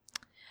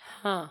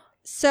 Huh.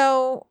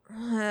 So,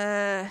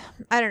 I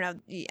don't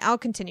know. I'll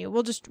continue.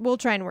 We'll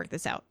try and work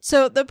this out.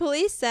 So the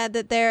police said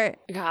that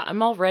Yeah,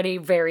 I'm already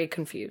very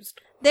confused.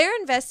 Their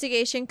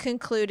investigation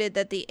concluded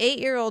that the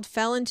 8-year-old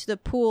fell into the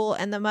pool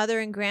and the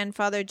mother and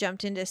grandfather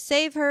jumped in to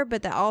save her,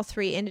 but that all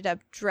three ended up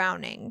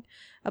drowning.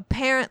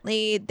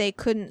 Apparently, they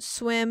couldn't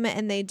swim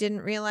and they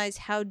didn't realize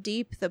how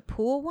deep the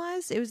pool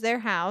was. It was their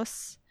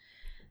house.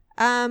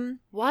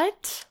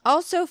 What?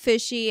 Also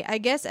fishy, I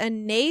guess a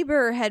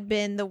neighbor had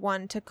been the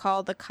one to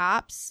call the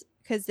cops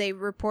because they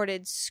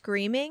reported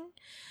screaming.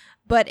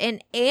 But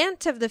an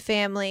aunt of the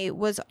family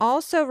was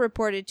also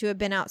reported to have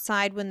been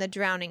outside when the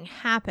drowning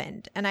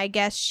happened. And I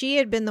guess she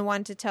had been the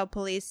one to tell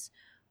police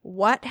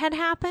what had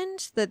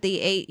happened, that the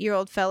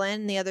 8-year-old fell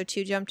in and the other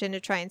two jumped in to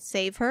try and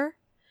save her.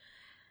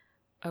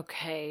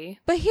 Okay.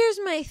 But here's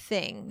my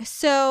thing.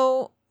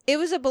 So it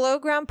was a below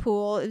ground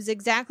pool. It was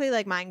exactly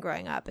like mine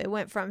growing up. It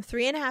went from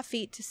 3.5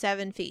 feet to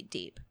 7 feet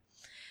deep.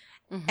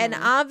 Mm-hmm. And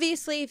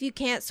obviously, if you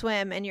can't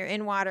swim and you're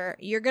in water,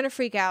 you're going to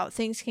freak out.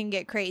 Things can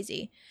get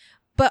crazy.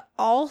 But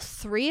all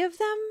three of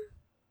them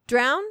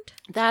drowned?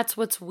 That's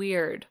what's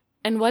weird.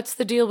 And what's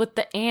the deal with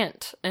the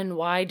aunt? And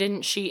why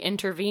didn't she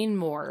intervene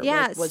more?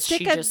 Yeah, like, was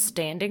she just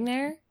standing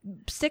there?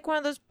 Stick one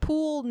of those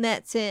pool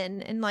nets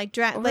in and like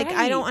drown. Right. Like,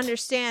 I don't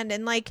understand.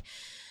 And like,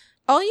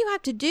 all you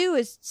have to do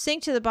is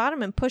sink to the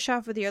bottom and push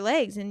off with your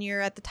legs, and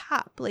you're at the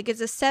top. Like,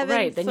 it's a 7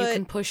 Right, then foot... you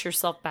can push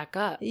yourself back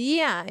up.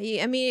 Yeah,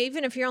 I mean,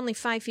 even if you're only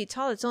 5 feet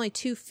tall, it's only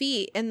 2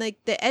 feet, and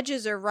like the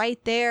edges are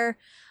right there.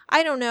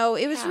 I don't know.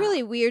 It was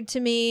really weird to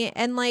me,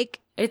 and like...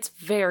 It's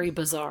very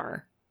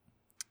bizarre.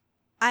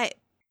 I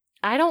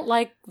don't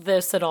like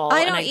this at all.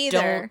 I don't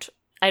either.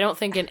 I don't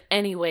think in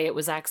any way it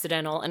was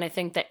accidental, and I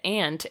think the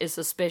aunt is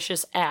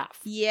suspicious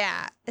AF.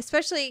 Yeah,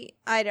 especially,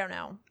 I don't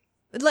know.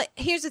 Like,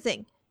 here's the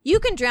thing. You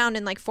can drown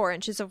in like 4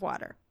 inches of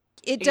water.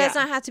 It does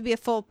not have to be a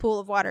full pool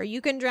of water.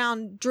 You can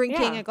drown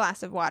drinking a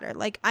glass of water.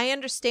 Like, I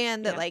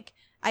understand that, like,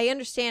 I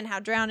understand how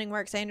drowning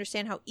works. I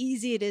understand how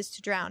easy it is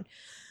to drown.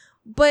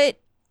 But,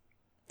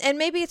 and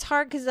maybe it's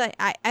hard because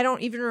I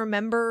don't even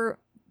remember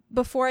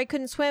before I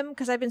couldn't swim,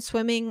 because I've been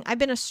swimming. I've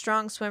been a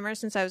strong swimmer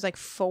since I was like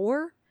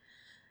 4.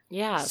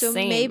 Yeah, so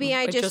same. Maybe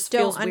I just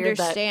don't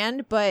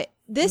understand. But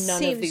this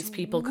seems of these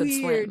people could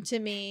weird swim to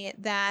me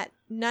that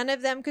none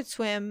of them could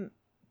swim,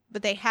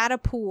 but they had a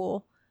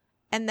pool,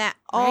 and that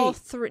all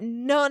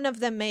none of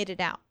them made it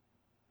out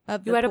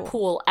of the You had pool. a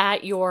pool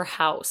at your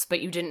house,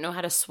 but you didn't know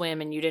how to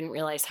swim and you didn't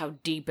realize how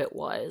deep it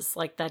was.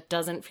 Like, that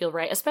doesn't feel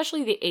right.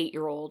 Especially the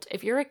 8-year-old.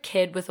 If you're a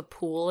kid with a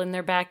pool in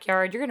their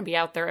backyard, you're going to be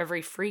out there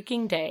every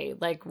freaking day.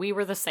 Like, we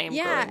were the same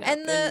growing up,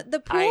 and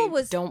the pool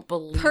was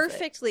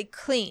perfectly it.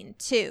 clean,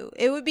 too.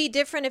 It would be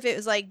different if it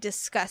was, like,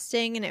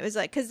 disgusting, and it was,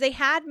 like, because they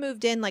had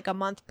moved in, like, a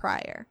month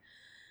prior.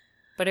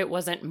 But it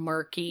wasn't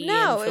murky.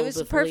 No, and it was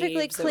a perfectly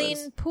leaves.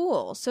 clean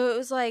pool. So it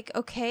was like,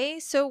 okay,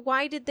 so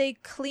why did they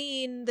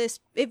clean this?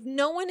 If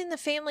no one in the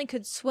family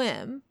could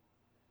swim,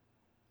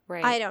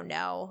 right? I don't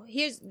know.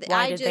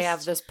 Why did they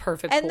have this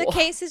perfect and pool? the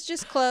case is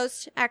just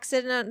closed.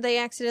 They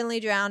accidentally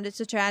drowned.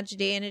 It's a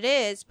tragedy, and it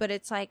is. But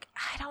it's like,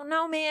 I don't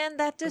know, man.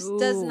 That just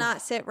does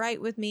not sit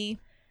right with me.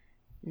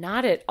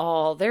 Not at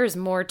all. There's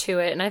more to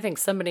it, and I think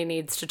somebody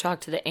needs to talk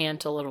to the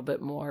aunt a little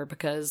bit more,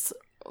 because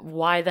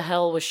why the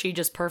hell was she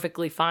just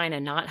perfectly fine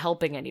and not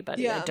helping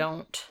anybody? Yeah. I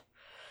don't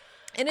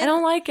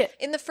like it.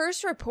 In the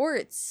first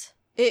reports,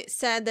 it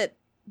said that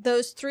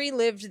those 3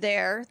 lived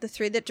there, the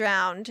 3 that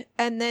drowned,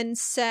 and then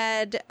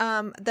said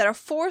that a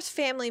 4th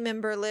family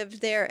member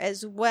lived there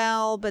as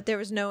well, but there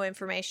was no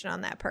information on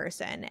that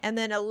person. And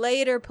then a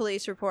later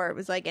police report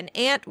was like an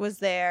aunt was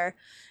there,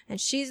 and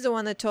she's the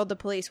one that told the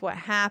police what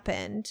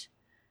happened.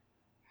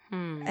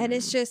 And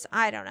it's just,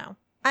 I don't know.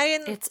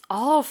 It's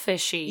all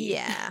fishy.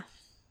 Yeah.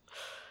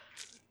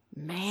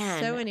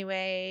 Man. So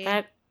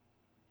anyway.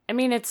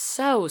 It's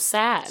so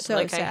sad.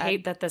 Sad. I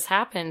hate that this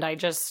happened.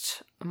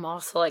 I'm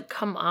also like,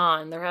 come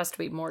on. There has to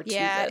be more to this.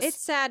 Yeah, it's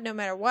sad no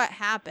matter what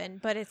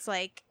happened, but it's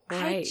like,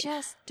 I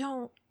just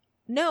don't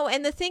know.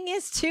 And the thing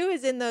is, too,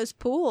 is in those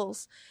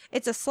pools,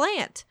 it's a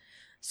slant.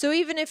 So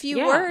even if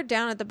you were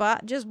down at the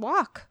bottom, just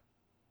walk.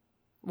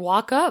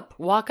 Walk up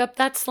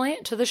that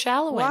slant to the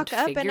shallow end. Walk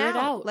up Figure and it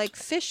out. like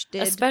fish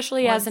did.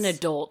 Especially once. as an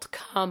adult.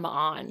 Come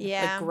on.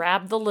 Yeah. Like,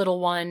 grab the little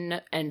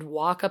one and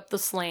walk up the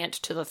slant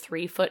to the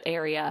 3-foot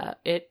area.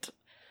 It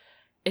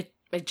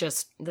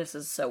just, this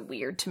is so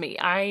weird to me.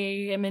 I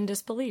am in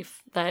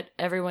disbelief that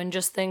everyone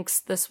just thinks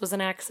this was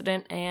an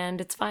accident and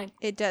it's fine.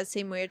 It does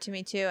seem weird to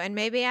me too. And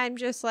maybe I'm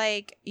just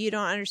like, you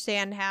don't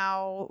understand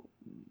how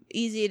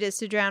easy it is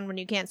to drown when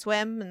you can't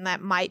swim. And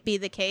that might be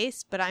the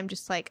case, but I'm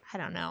just like, I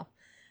don't know.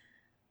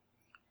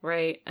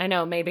 Right. I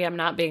know, maybe I'm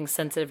not being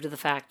sensitive to the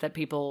fact that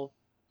people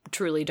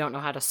truly don't know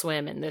how to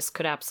swim, and this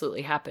could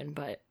absolutely happen,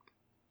 but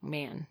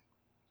man,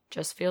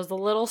 just feels a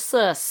little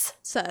sus.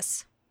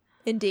 Sus.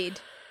 Indeed.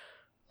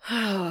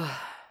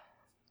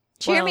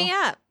 Cheer me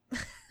up.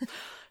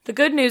 The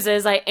good news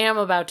is I am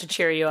about to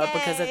cheer you up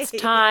because it's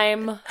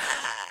time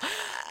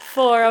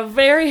for a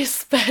very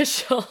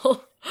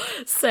special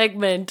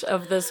segment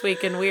of This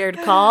Week in Weird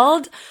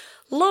called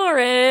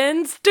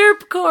Lauren's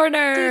Derp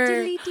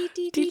Corner.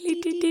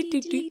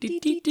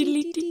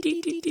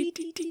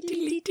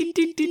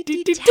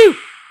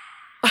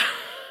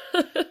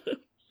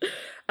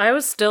 I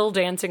was still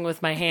dancing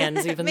with my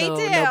hands even though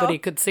nobody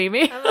could see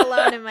me. I'm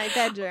alone in my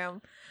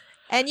bedroom.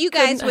 And you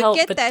guys would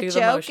get that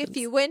joke if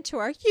you went to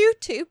our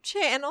YouTube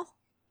channel.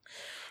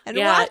 And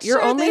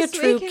you're only a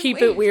true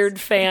Keep It Weird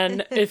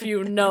fan if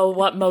you know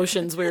what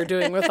motions we were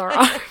doing with our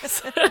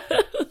arms.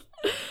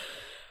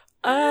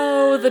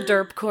 Oh, the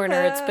Derp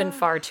Corner. It's been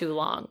far too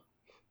long.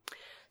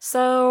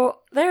 So,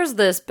 there's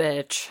this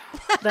bitch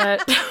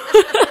that...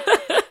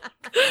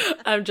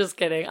 I'm just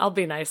kidding. I'll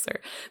be nicer.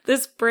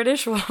 This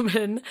British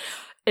woman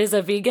is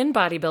a vegan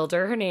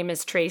bodybuilder. Her name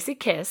is Tracy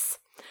Kiss.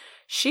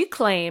 She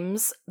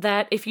claims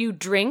that if you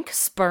drink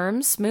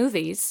sperm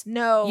smoothies,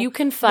 you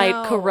can fight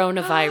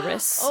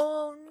coronavirus.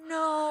 Oh,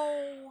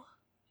 no.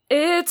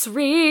 It's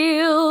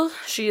real.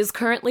 She is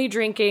currently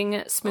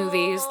drinking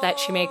smoothies that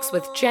she makes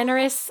with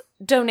generous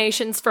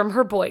donations from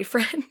her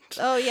boyfriend.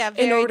 Oh, yeah,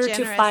 very in order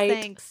generous, to fight.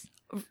 Thanks.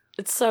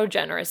 It's so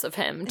generous of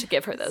him to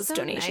give her those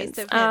donations.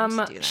 Nice of him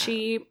to do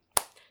that.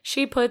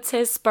 She puts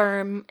his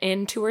sperm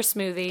into her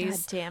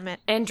smoothies. God damn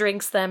it. And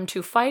drinks them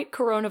to fight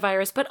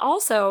coronavirus, but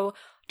also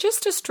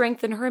just to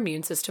strengthen her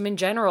immune system in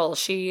general.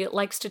 She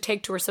likes to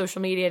take to her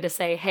social media to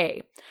say,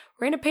 hey,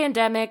 we're in a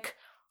pandemic,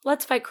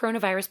 let's fight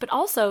coronavirus, but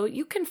also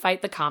you can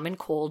fight the common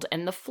cold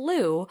and the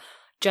flu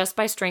just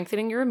by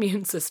strengthening your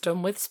immune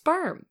system with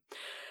sperm.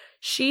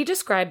 She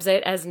describes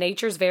it as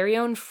nature's very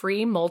own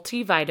free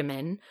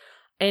multivitamin,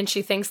 and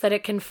she thinks that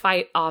it can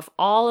fight off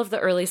all of the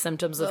early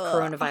symptoms of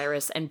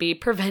coronavirus and be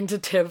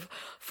preventative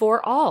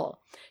for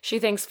all. She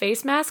thinks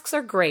face masks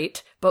are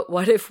great, but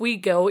what if we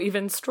go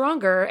even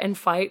stronger and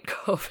fight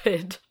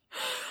COVID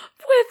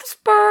with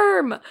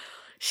sperm?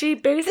 She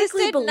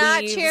basically believes...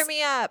 This did not cheer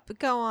me up.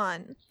 Go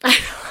on.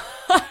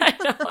 I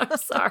know, I'm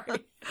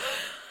sorry.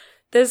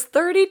 This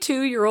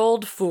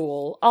 32-year-old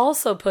fool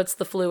also puts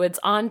the fluids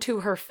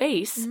onto her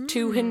face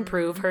to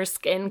improve her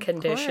skin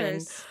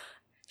condition.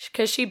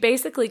 Because she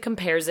basically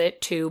compares it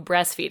to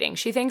breastfeeding.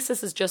 She thinks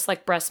this is just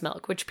like breast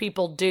milk, which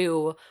people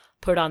do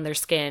put on their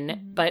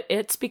skin, but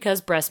it's because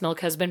breast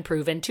milk has been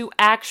proven to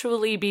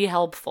actually be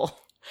helpful.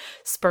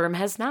 Sperm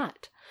has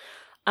not.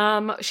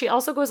 She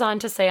also goes on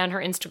to say on her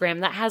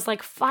Instagram that has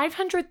like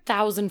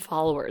 500,000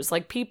 followers.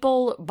 Like,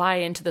 people buy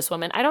into this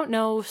woman. I don't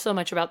know so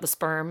much about the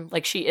sperm.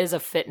 Like, she is a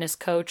fitness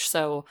coach,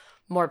 so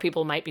more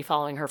people might be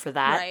following her for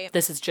that. Right.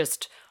 This is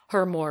just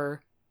her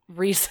more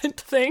recent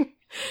thing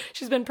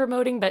she's been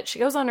promoting, but she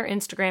goes on her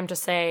Instagram to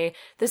say,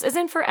 this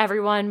isn't for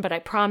everyone, but I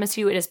promise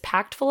you it is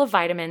packed full of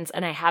vitamins,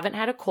 and I haven't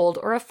had a cold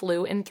or a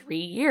flu in 3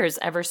 years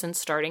ever since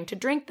starting to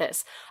drink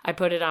this. I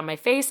put it on my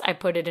face, I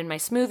put it in my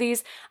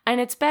smoothies, and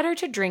it's better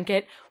to drink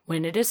it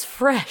when it is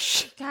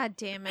fresh. God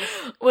damn it.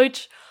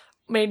 Which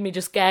made me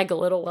just gag a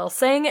little while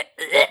saying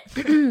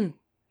it.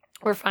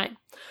 We're fine.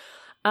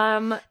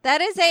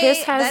 That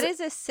is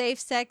a safe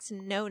sex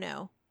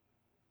no-no.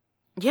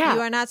 Yeah,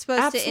 you are not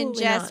supposed to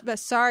ingest, but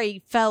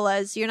sorry,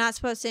 fellas, you're not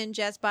supposed to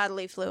ingest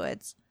bodily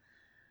fluids.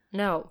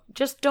 No,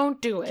 just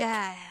don't do it.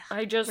 Yeah.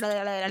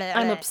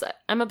 I'm upset.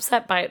 I'm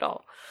upset by it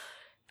all.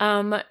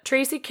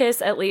 Tracy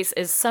Kiss, at least,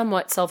 is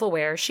somewhat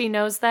self-aware. She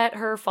knows that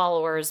her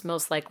followers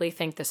most likely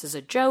think this is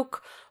a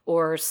joke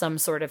or some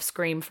sort of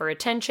scream for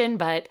attention,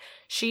 but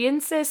she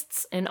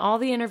insists in all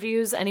the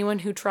interviews, anyone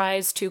who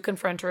tries to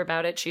confront her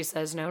about it, she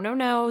says,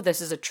 no, this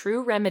is a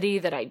true remedy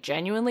that I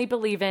genuinely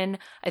believe in.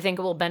 I think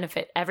it will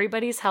benefit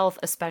everybody's health,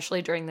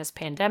 especially during this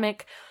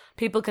pandemic.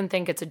 People can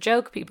think it's a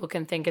joke, people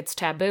can think it's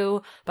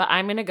taboo, but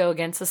I'm going to go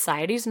against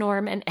society's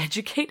norm and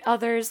educate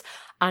others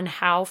on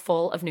how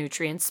full of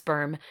nutrients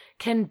sperm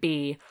can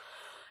be.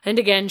 And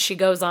again, she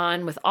goes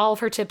on with all of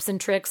her tips and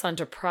tricks on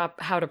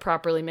how to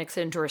properly mix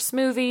it into her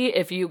smoothie.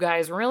 If you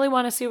guys really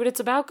want to see what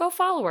it's about, go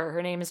follow her.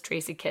 Her name is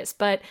Tracy Kiss.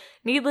 But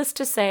needless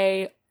to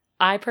say,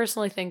 I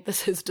personally think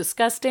this is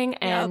disgusting,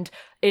 and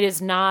it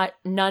is not,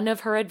 none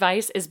of her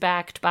advice is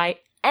backed by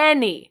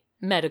any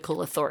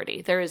medical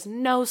authority. There is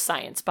no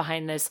science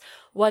behind this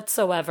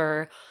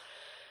whatsoever.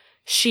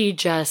 She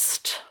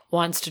just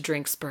wants to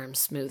drink sperm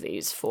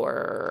smoothies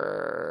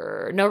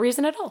for no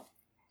reason at all.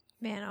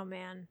 Man, oh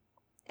man.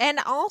 And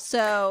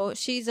also,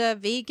 she's a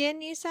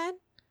vegan, you said?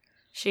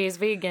 She's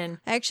vegan.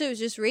 I actually was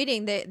just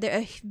reading that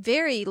a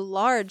very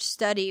large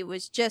study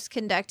was just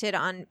conducted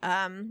on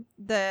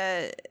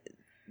the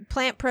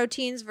plant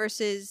proteins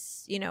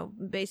versus,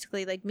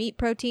 basically like meat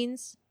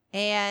proteins,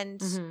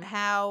 and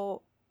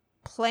how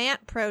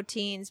plant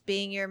proteins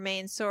being your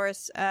main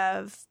source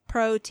of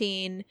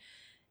protein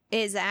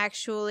is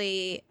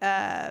actually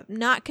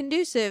not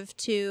conducive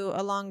to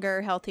a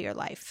longer, healthier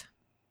life.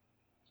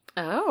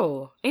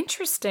 Oh,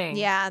 interesting.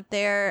 Yeah,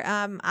 they're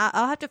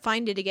I'll have to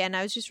find it again.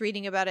 I was just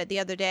reading about it the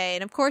other day,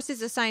 and of course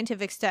it's a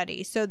scientific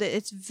study, so that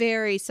it's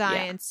very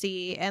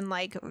sciencey and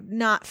like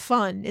not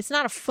fun. It's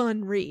not a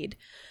fun read.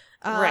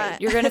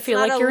 Right. You're going to feel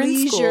like you're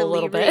in school a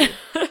little bit.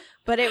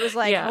 But it was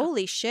like, Yeah.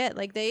 holy shit.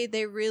 Like they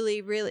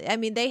really, really, I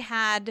mean, they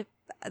had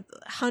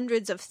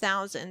hundreds of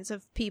thousands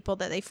of people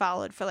that they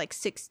followed for like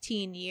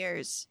 16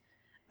 years.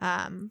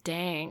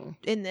 Dang.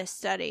 In this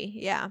study.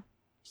 Yeah.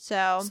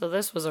 So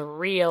this was a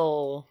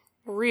real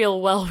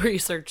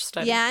well-researched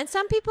study. yeah, and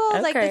some people,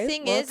 like, the Okay,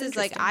 thing well, is that's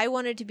like, interesting. I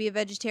wanted to be a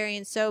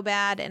vegetarian so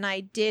bad, and I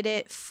did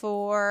it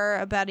for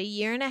about a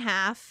year and a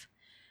half.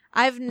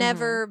 I've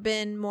never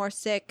been more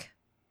sick.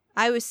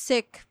 I was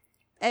sick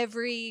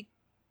every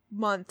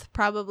month,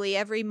 probably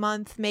every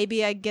month.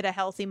 Maybe I'd get a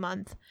healthy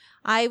month.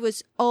 I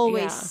was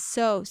always Yeah.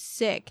 so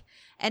sick,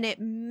 and it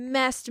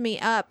messed me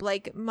up.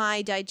 Like,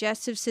 my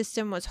digestive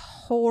system was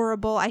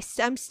horrible.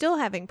 I'm still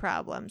having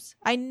problems.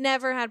 I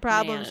never had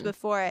problems Man.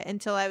 before it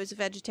until I was a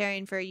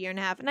vegetarian for a year and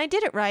a half. And I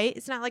did it right.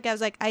 It's not like I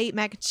was like, I eat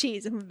mac and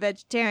cheese. I'm a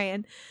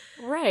vegetarian.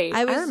 Right.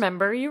 I I was-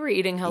 remember you were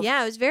eating healthy.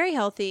 Yeah, it was very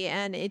healthy.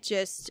 And it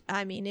just,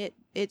 I mean,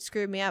 it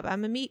screwed me up.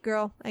 I'm a meat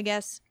girl, I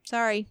guess.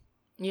 Sorry.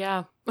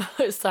 Yeah.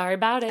 Sorry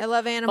about it. I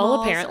love animals.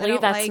 Well, I apparently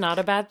don't that's like, not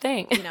a bad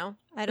thing. You know,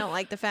 I don't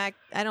like the fact,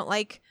 I don't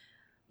like,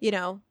 you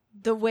know,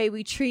 the way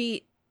we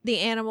treat the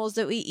animals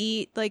that we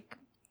eat. Like,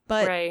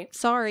 but Right.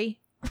 sorry.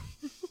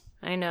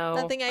 I know.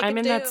 Nothing I I'm can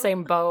in that do.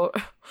 same boat.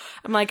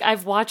 I'm like,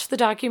 I've watched the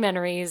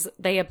documentaries.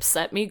 They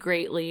upset me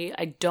greatly.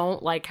 I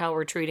don't like how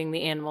we're treating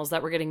the animals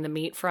that we're getting the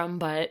meat from,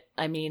 but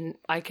I mean,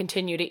 I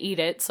continue to eat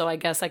it, so I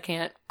guess I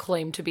can't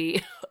claim to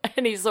be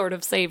any sort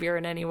of savior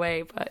in any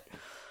way, but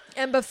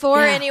And before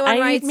Yeah, anyone I eat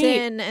writes meat.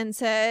 in and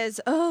says,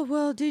 oh,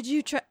 well, did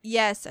you try?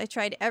 Yes, I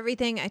tried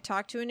everything. I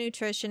talked to a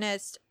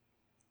nutritionist.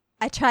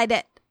 I tried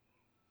it.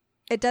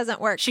 It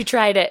doesn't work. she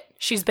tried it.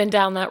 She's been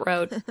down that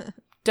road.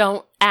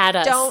 Don't add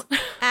us. Don't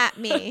at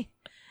me.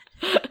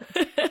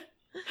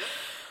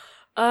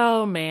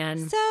 Oh,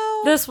 man.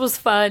 So, This was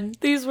fun.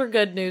 These were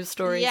good news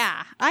stories.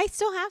 yeah, I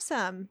still have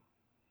some.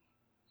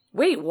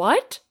 Wait,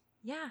 what?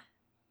 Yeah,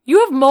 You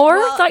have more?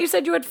 Well, I thought you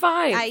said you had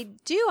 5. I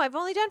do. I've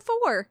only done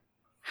 4.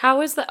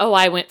 How is that? Oh,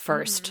 I went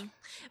 1st.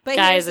 But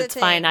Guys, here's the it's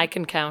fine. thing. I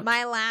can count.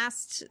 My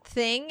last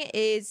thing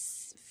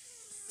is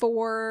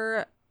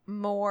 4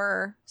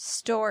 more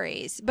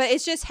stories, but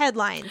it's just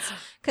headlines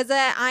because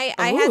I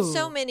had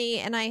so Ooh. many,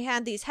 and I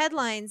had these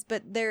headlines,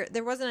 but there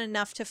wasn't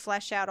enough to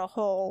flesh out a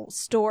whole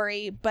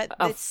story. But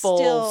A it's full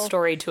still,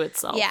 story to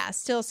itself. yeah,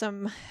 still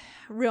some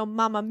real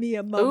Mamma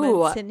Mia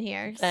moments in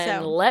here. Then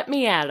So let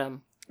me at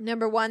them.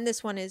 number 1,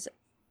 this one is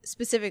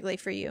specifically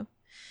for you.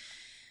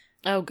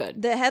 Oh,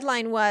 good. The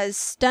headline was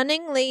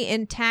Stunningly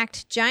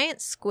Intact Giant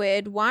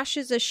Squid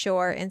Washes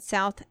Ashore in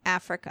South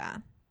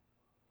Africa.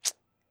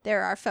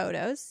 There are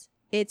photos.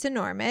 It's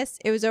enormous.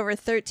 It was over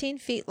 13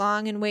 feet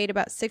long and weighed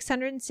about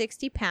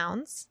 660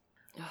 pounds,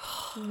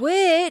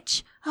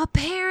 which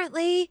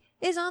apparently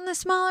is on the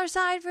smaller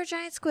side for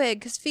giant squid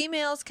because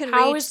females can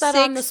How reach is that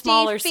on the 60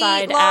 smaller feet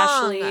side, long.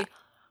 Ashley?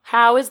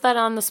 How is that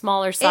on the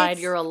smaller side?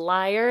 It's- You're a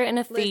liar and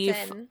a thief,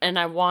 Listen. and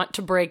I want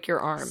to break your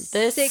arm.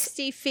 This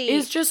 60 feet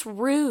is just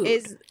rude.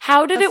 is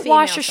How did a it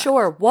wash female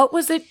ashore? What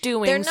was it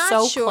doing They're not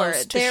so sure.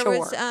 close to there shore?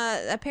 was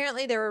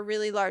apparently there were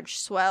really large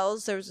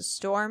swells. There was a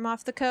storm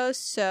off the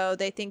coast, so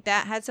they think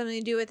that had something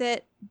to do with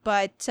it.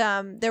 But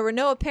there were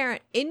no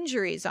apparent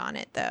injuries on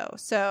it, though.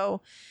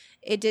 So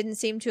it didn't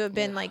seem to have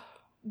been like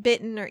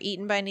bitten or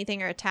eaten by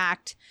anything or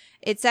attacked.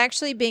 It's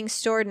actually being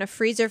stored in a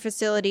freezer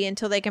facility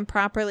until they can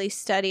properly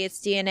study its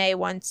DNA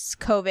once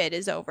COVID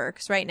is over.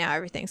 Because right now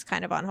everything's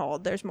kind of on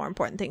hold. There's more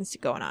important things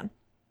going on.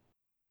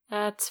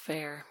 That's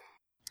fair.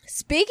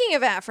 Speaking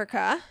of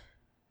Africa,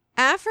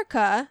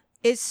 Africa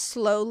is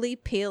slowly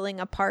peeling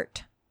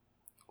apart.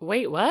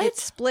 Wait, what?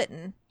 It's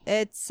splitting.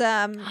 It's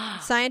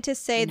scientists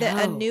say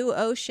that a No. new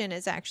ocean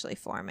is actually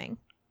forming.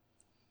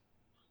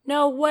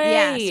 No way.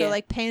 Yeah, so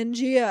like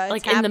Pangea, it's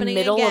like in the happening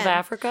middle of again.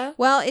 Africa?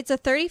 Well, it's a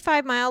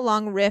 35-mile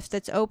long rift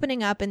that's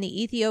opening up in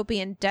the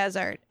Ethiopian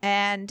desert,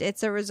 and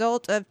it's a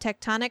result of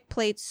tectonic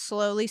plates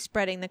slowly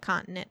spreading the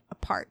continent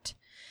apart.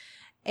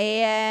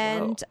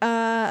 And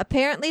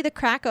apparently the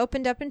crack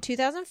opened up in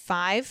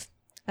 2005.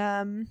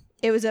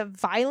 It was a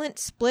violent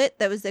split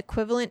that was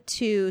equivalent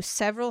to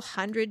several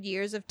hundred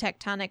years of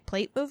tectonic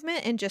plate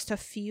movement in just a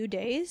few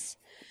days.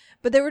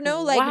 But there were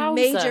no like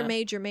Wowza.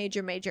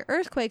 major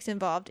earthquakes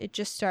involved. It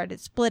just started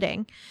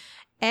splitting.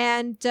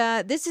 And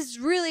this is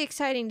really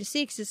exciting to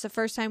see because it's the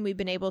first time we've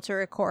been able to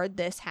record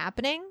this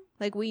happening.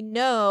 Like we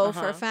know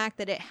for a fact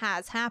that it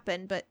has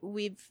happened, but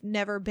we've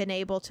never been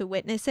able to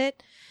witness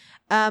it.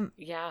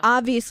 Yeah.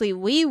 Obviously,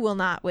 we will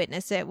not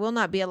witness it. We'll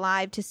not be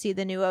alive to see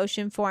the new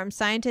ocean form.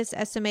 Scientists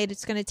estimate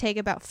it's going to take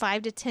about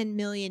 5 to 10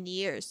 million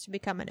years to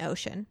become an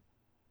ocean.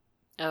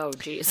 Oh,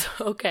 geez.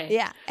 Okay.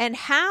 Yeah. And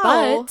how...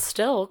 But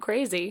still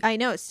crazy. I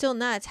know, it's still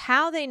nuts.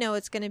 How they know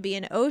it's going to be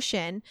an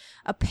ocean,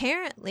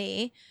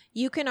 apparently,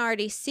 you can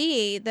already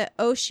see the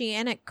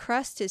oceanic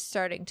crust is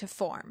starting to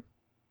form.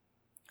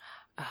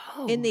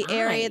 Oh, In the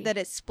area my. that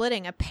it's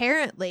splitting.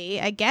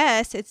 Apparently, I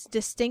guess, it's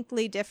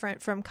distinctly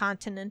different from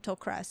continental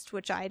crust,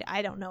 which I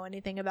don't know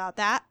anything about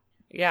that.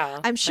 Yeah.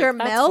 I'm sure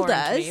that's Mel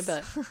foreign to me,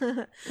 does.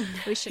 but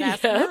We should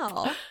ask Yep.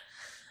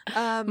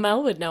 Mel.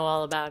 Mel would know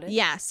all about it.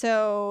 Yeah,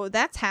 so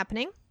that's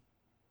happening.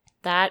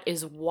 That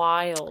is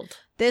wild.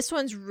 This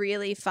one's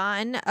really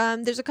fun.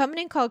 There's a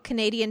company called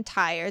Canadian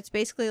Tire. It's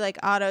basically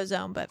like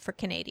AutoZone, but for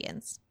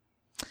Canadians.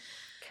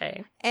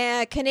 Okay.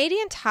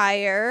 Canadian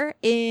Tire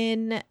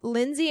in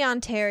Lindsay,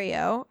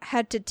 Ontario,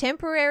 had to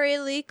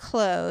temporarily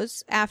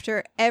close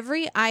after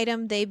every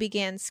item they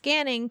began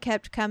scanning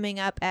kept coming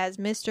up as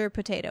Mr.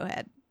 Potato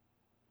Head.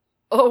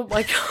 Oh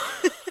my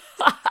God.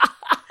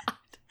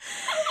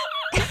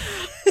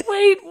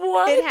 Wait,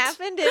 what? It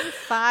happened in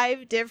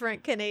 5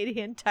 different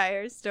Canadian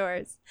Tire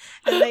stores,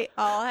 and they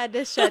all had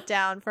to shut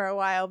down for a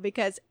while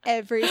because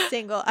every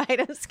single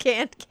item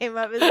scanned came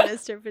up as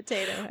Mr.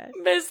 Potato Head.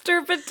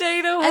 Mr.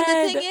 Potato Head.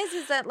 And the thing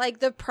is that like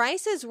the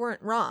prices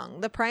weren't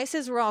wrong. The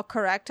prices were all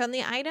correct on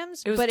the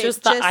items, It was but just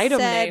it the just item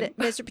said name.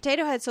 Mr.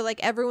 Potato Head. So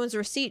like everyone's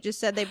receipt just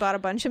said they bought a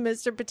bunch of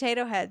Mr.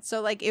 Potato Head.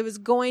 So like it was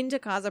going to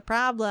cause a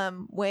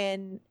problem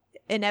when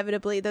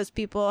inevitably those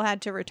people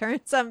had to return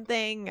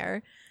something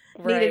or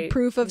needed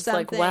proof of It's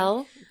something. like,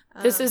 well,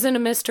 this isn't a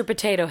Mr.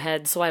 Potato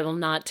Head, so I will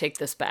not take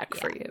this back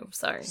for you.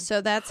 Sorry. So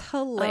that's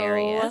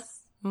hilarious.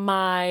 Oh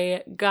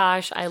my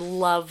gosh, I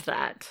love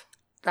that.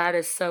 That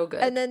is so good.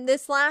 And then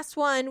this last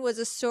one was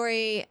a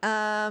story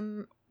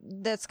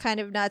that's kind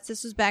of nuts.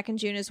 This was back in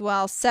June as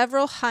well.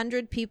 Several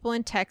hundred people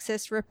in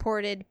Texas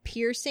reported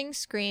piercing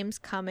screams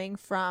coming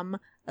from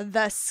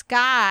the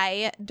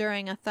sky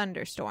during a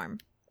thunderstorm.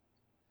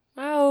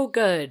 Oh,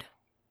 good.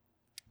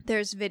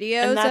 There's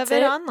videos of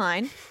it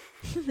online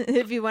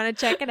if you want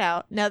to check it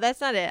out. No, that's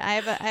not it. I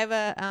have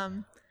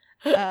an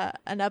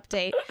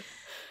update.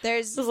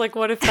 This is like,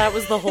 what if that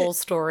was the whole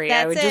story?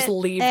 I would just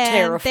leave and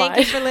terrified. Thank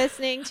you for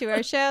listening to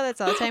our show.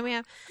 That's all the time we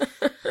have.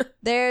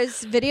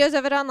 There's videos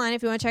of it online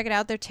if you want to check it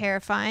out. They're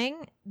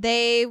terrifying.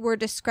 They were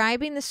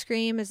describing the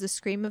scream as the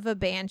scream of a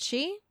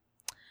banshee.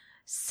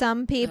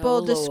 Some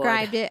people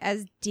described it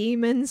as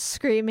demons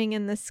screaming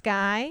in the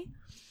sky.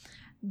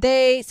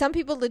 Some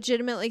people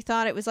legitimately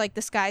thought it was like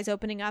the skies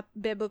opening up,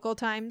 biblical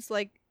times,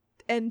 like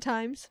end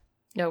times.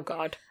 Oh,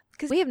 God.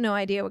 Because we have no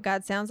idea what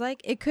God sounds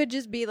like. It could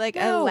just be like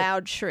a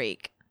loud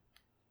shriek.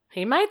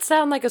 He might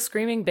sound like a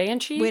screaming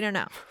banshee. We don't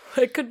know.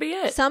 It could be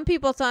it. Some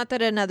people thought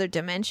that another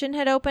dimension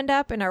had opened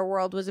up and our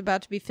world was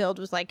about to be filled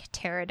with like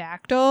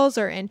pterodactyls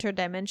or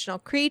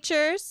interdimensional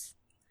creatures.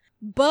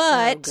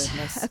 But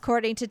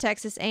according to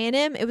Texas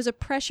A&M, it was a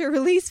pressure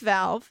release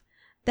valve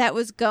that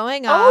was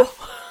going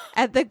off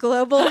at the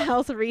Global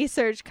Health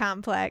Research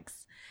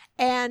Complex.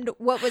 And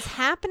what was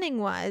happening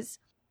was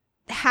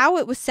how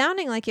it was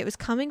sounding like it was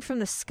coming from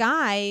the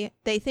sky,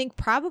 they think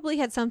probably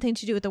had something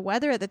to do with the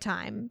weather at the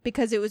time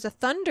because it was a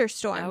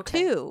thunderstorm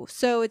too.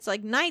 So it's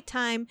like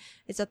nighttime,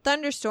 it's a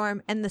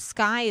thunderstorm, and the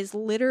sky is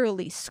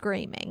literally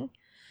screaming.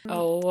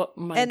 Oh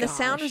my And the gosh.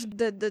 sound was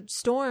the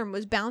storm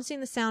was bouncing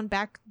the sound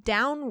back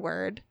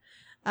downward.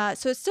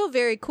 So it's still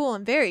very cool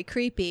and very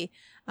creepy.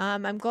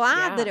 I'm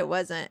glad that it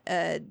wasn't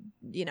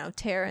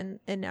tear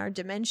in our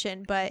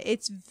dimension, but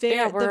it's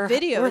the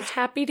video. We're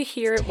happy to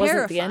hear it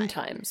wasn't the end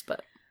times,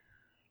 but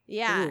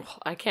ooh,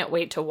 I can't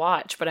wait to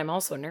watch, but I'm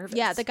also nervous.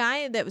 Yeah, the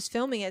guy that was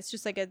filming it's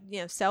just like a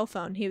cell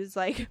phone. He was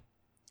like,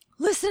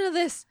 listen to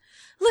this,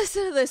 what's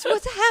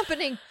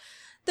happening?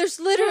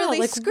 There's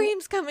literally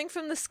screams coming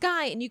from the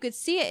sky, and you could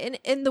see it.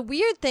 And the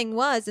weird thing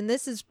was, and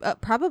this is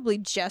probably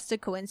just a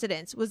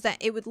coincidence, was that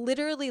it would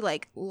literally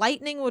like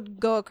lightning would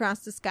go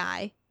across the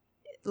sky,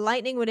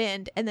 lightning would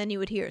end, and then you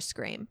would hear a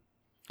scream.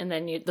 And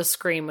then the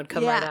scream would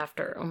come right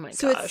after. Oh my gosh.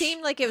 So it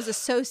seemed like it was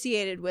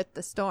associated with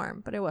the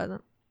storm, but it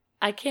wasn't.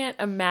 I can't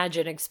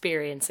imagine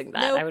experiencing that.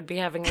 Nope. I would be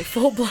having a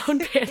full-blown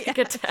panic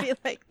attack. I feel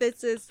like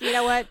this is, you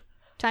know what?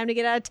 Time to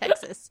get out of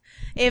Texas.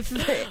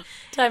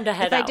 Time to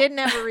head out. If I didn't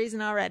have a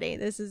reason already,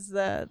 this is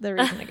the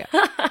reason to go.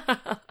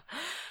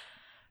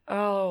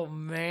 Oh,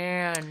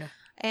 man.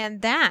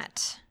 And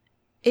that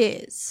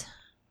is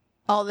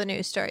all the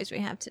news stories we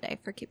have today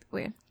for Keep It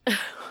Weird.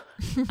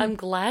 I'm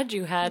glad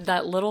you had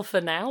that little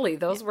finale.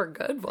 Those were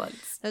good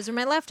ones. Those are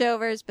my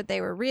leftovers, but they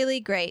were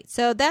really great.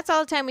 So that's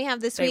all the time we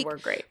have this week. They were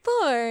great.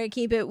 For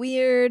Keep It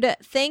Weird.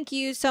 Thank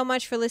you so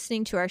much for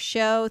listening to our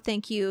show.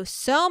 Thank you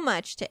so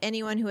much to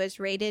anyone who has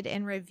rated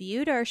and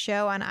reviewed our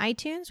show on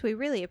iTunes. We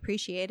really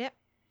appreciate it.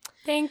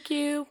 Thank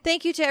you.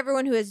 Thank you to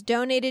everyone who has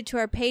donated to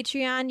our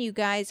Patreon. You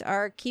guys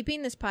are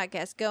keeping this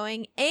podcast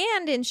going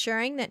and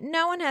ensuring that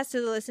no one has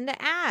to listen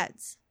to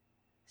ads.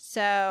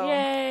 So,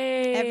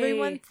 yay!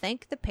 Everyone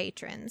thank the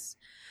patrons.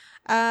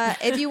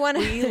 If you want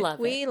to,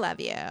 we love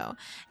you.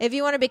 If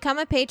you want to become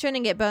a patron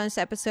and get bonus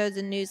episodes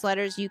and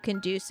newsletters, you can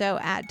do so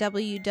at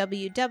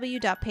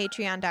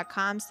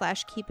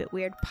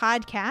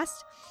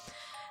www.patreon.com/keepitweirdpodcast.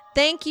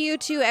 Thank you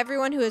to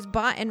everyone who has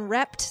bought and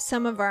repped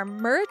some of our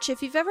merch.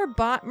 If you've ever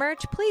bought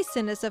merch, please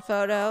send us a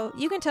photo.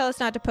 You can tell us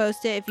not to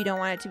post it if you don't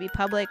want it to be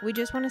public. We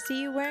just want to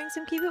see you wearing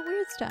some Keep It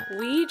Weird stuff.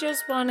 We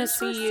just want to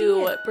see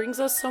you. It brings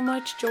us so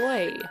much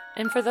joy.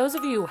 And for those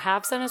of you who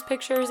have sent us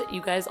pictures,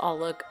 you guys all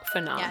look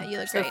phenomenal. Yeah, you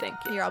look great. Thank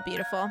you. You're all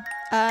beautiful.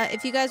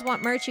 If you guys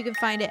want merch, you can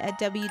find it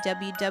at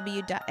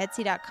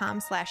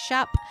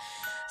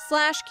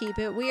www.etsy.com/shop/Keep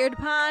It Weird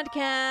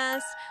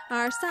Podcast.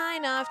 Our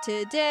sign off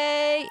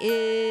today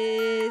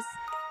is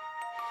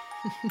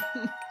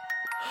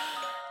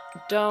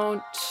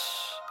Don't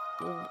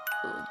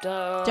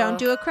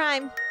do a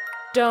crime.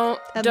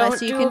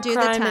 Unless you do can a do the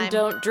crime time. and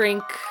don't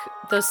drink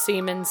the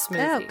semen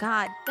smoothie. Oh,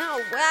 God. No,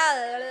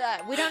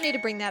 well, we don't need to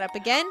bring that up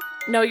again.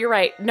 No, you're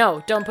right.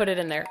 No, don't put it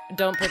in there.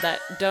 Don't put that.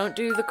 Don't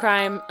do the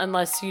crime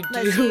unless you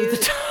do the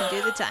time.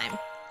 Do the time.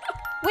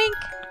 Wink.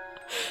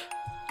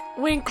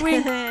 Wink,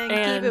 wink.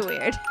 And keep it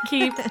weird.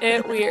 Keep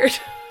it weird.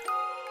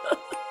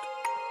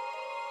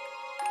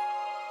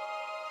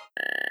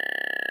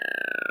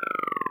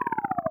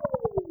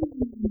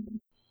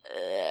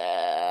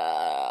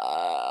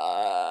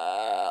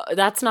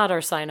 That's not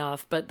our sign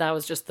off, but that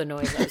was just the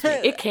noise I was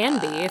making. It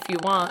can be if you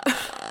want.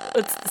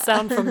 It's the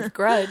sound from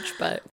Grudge, but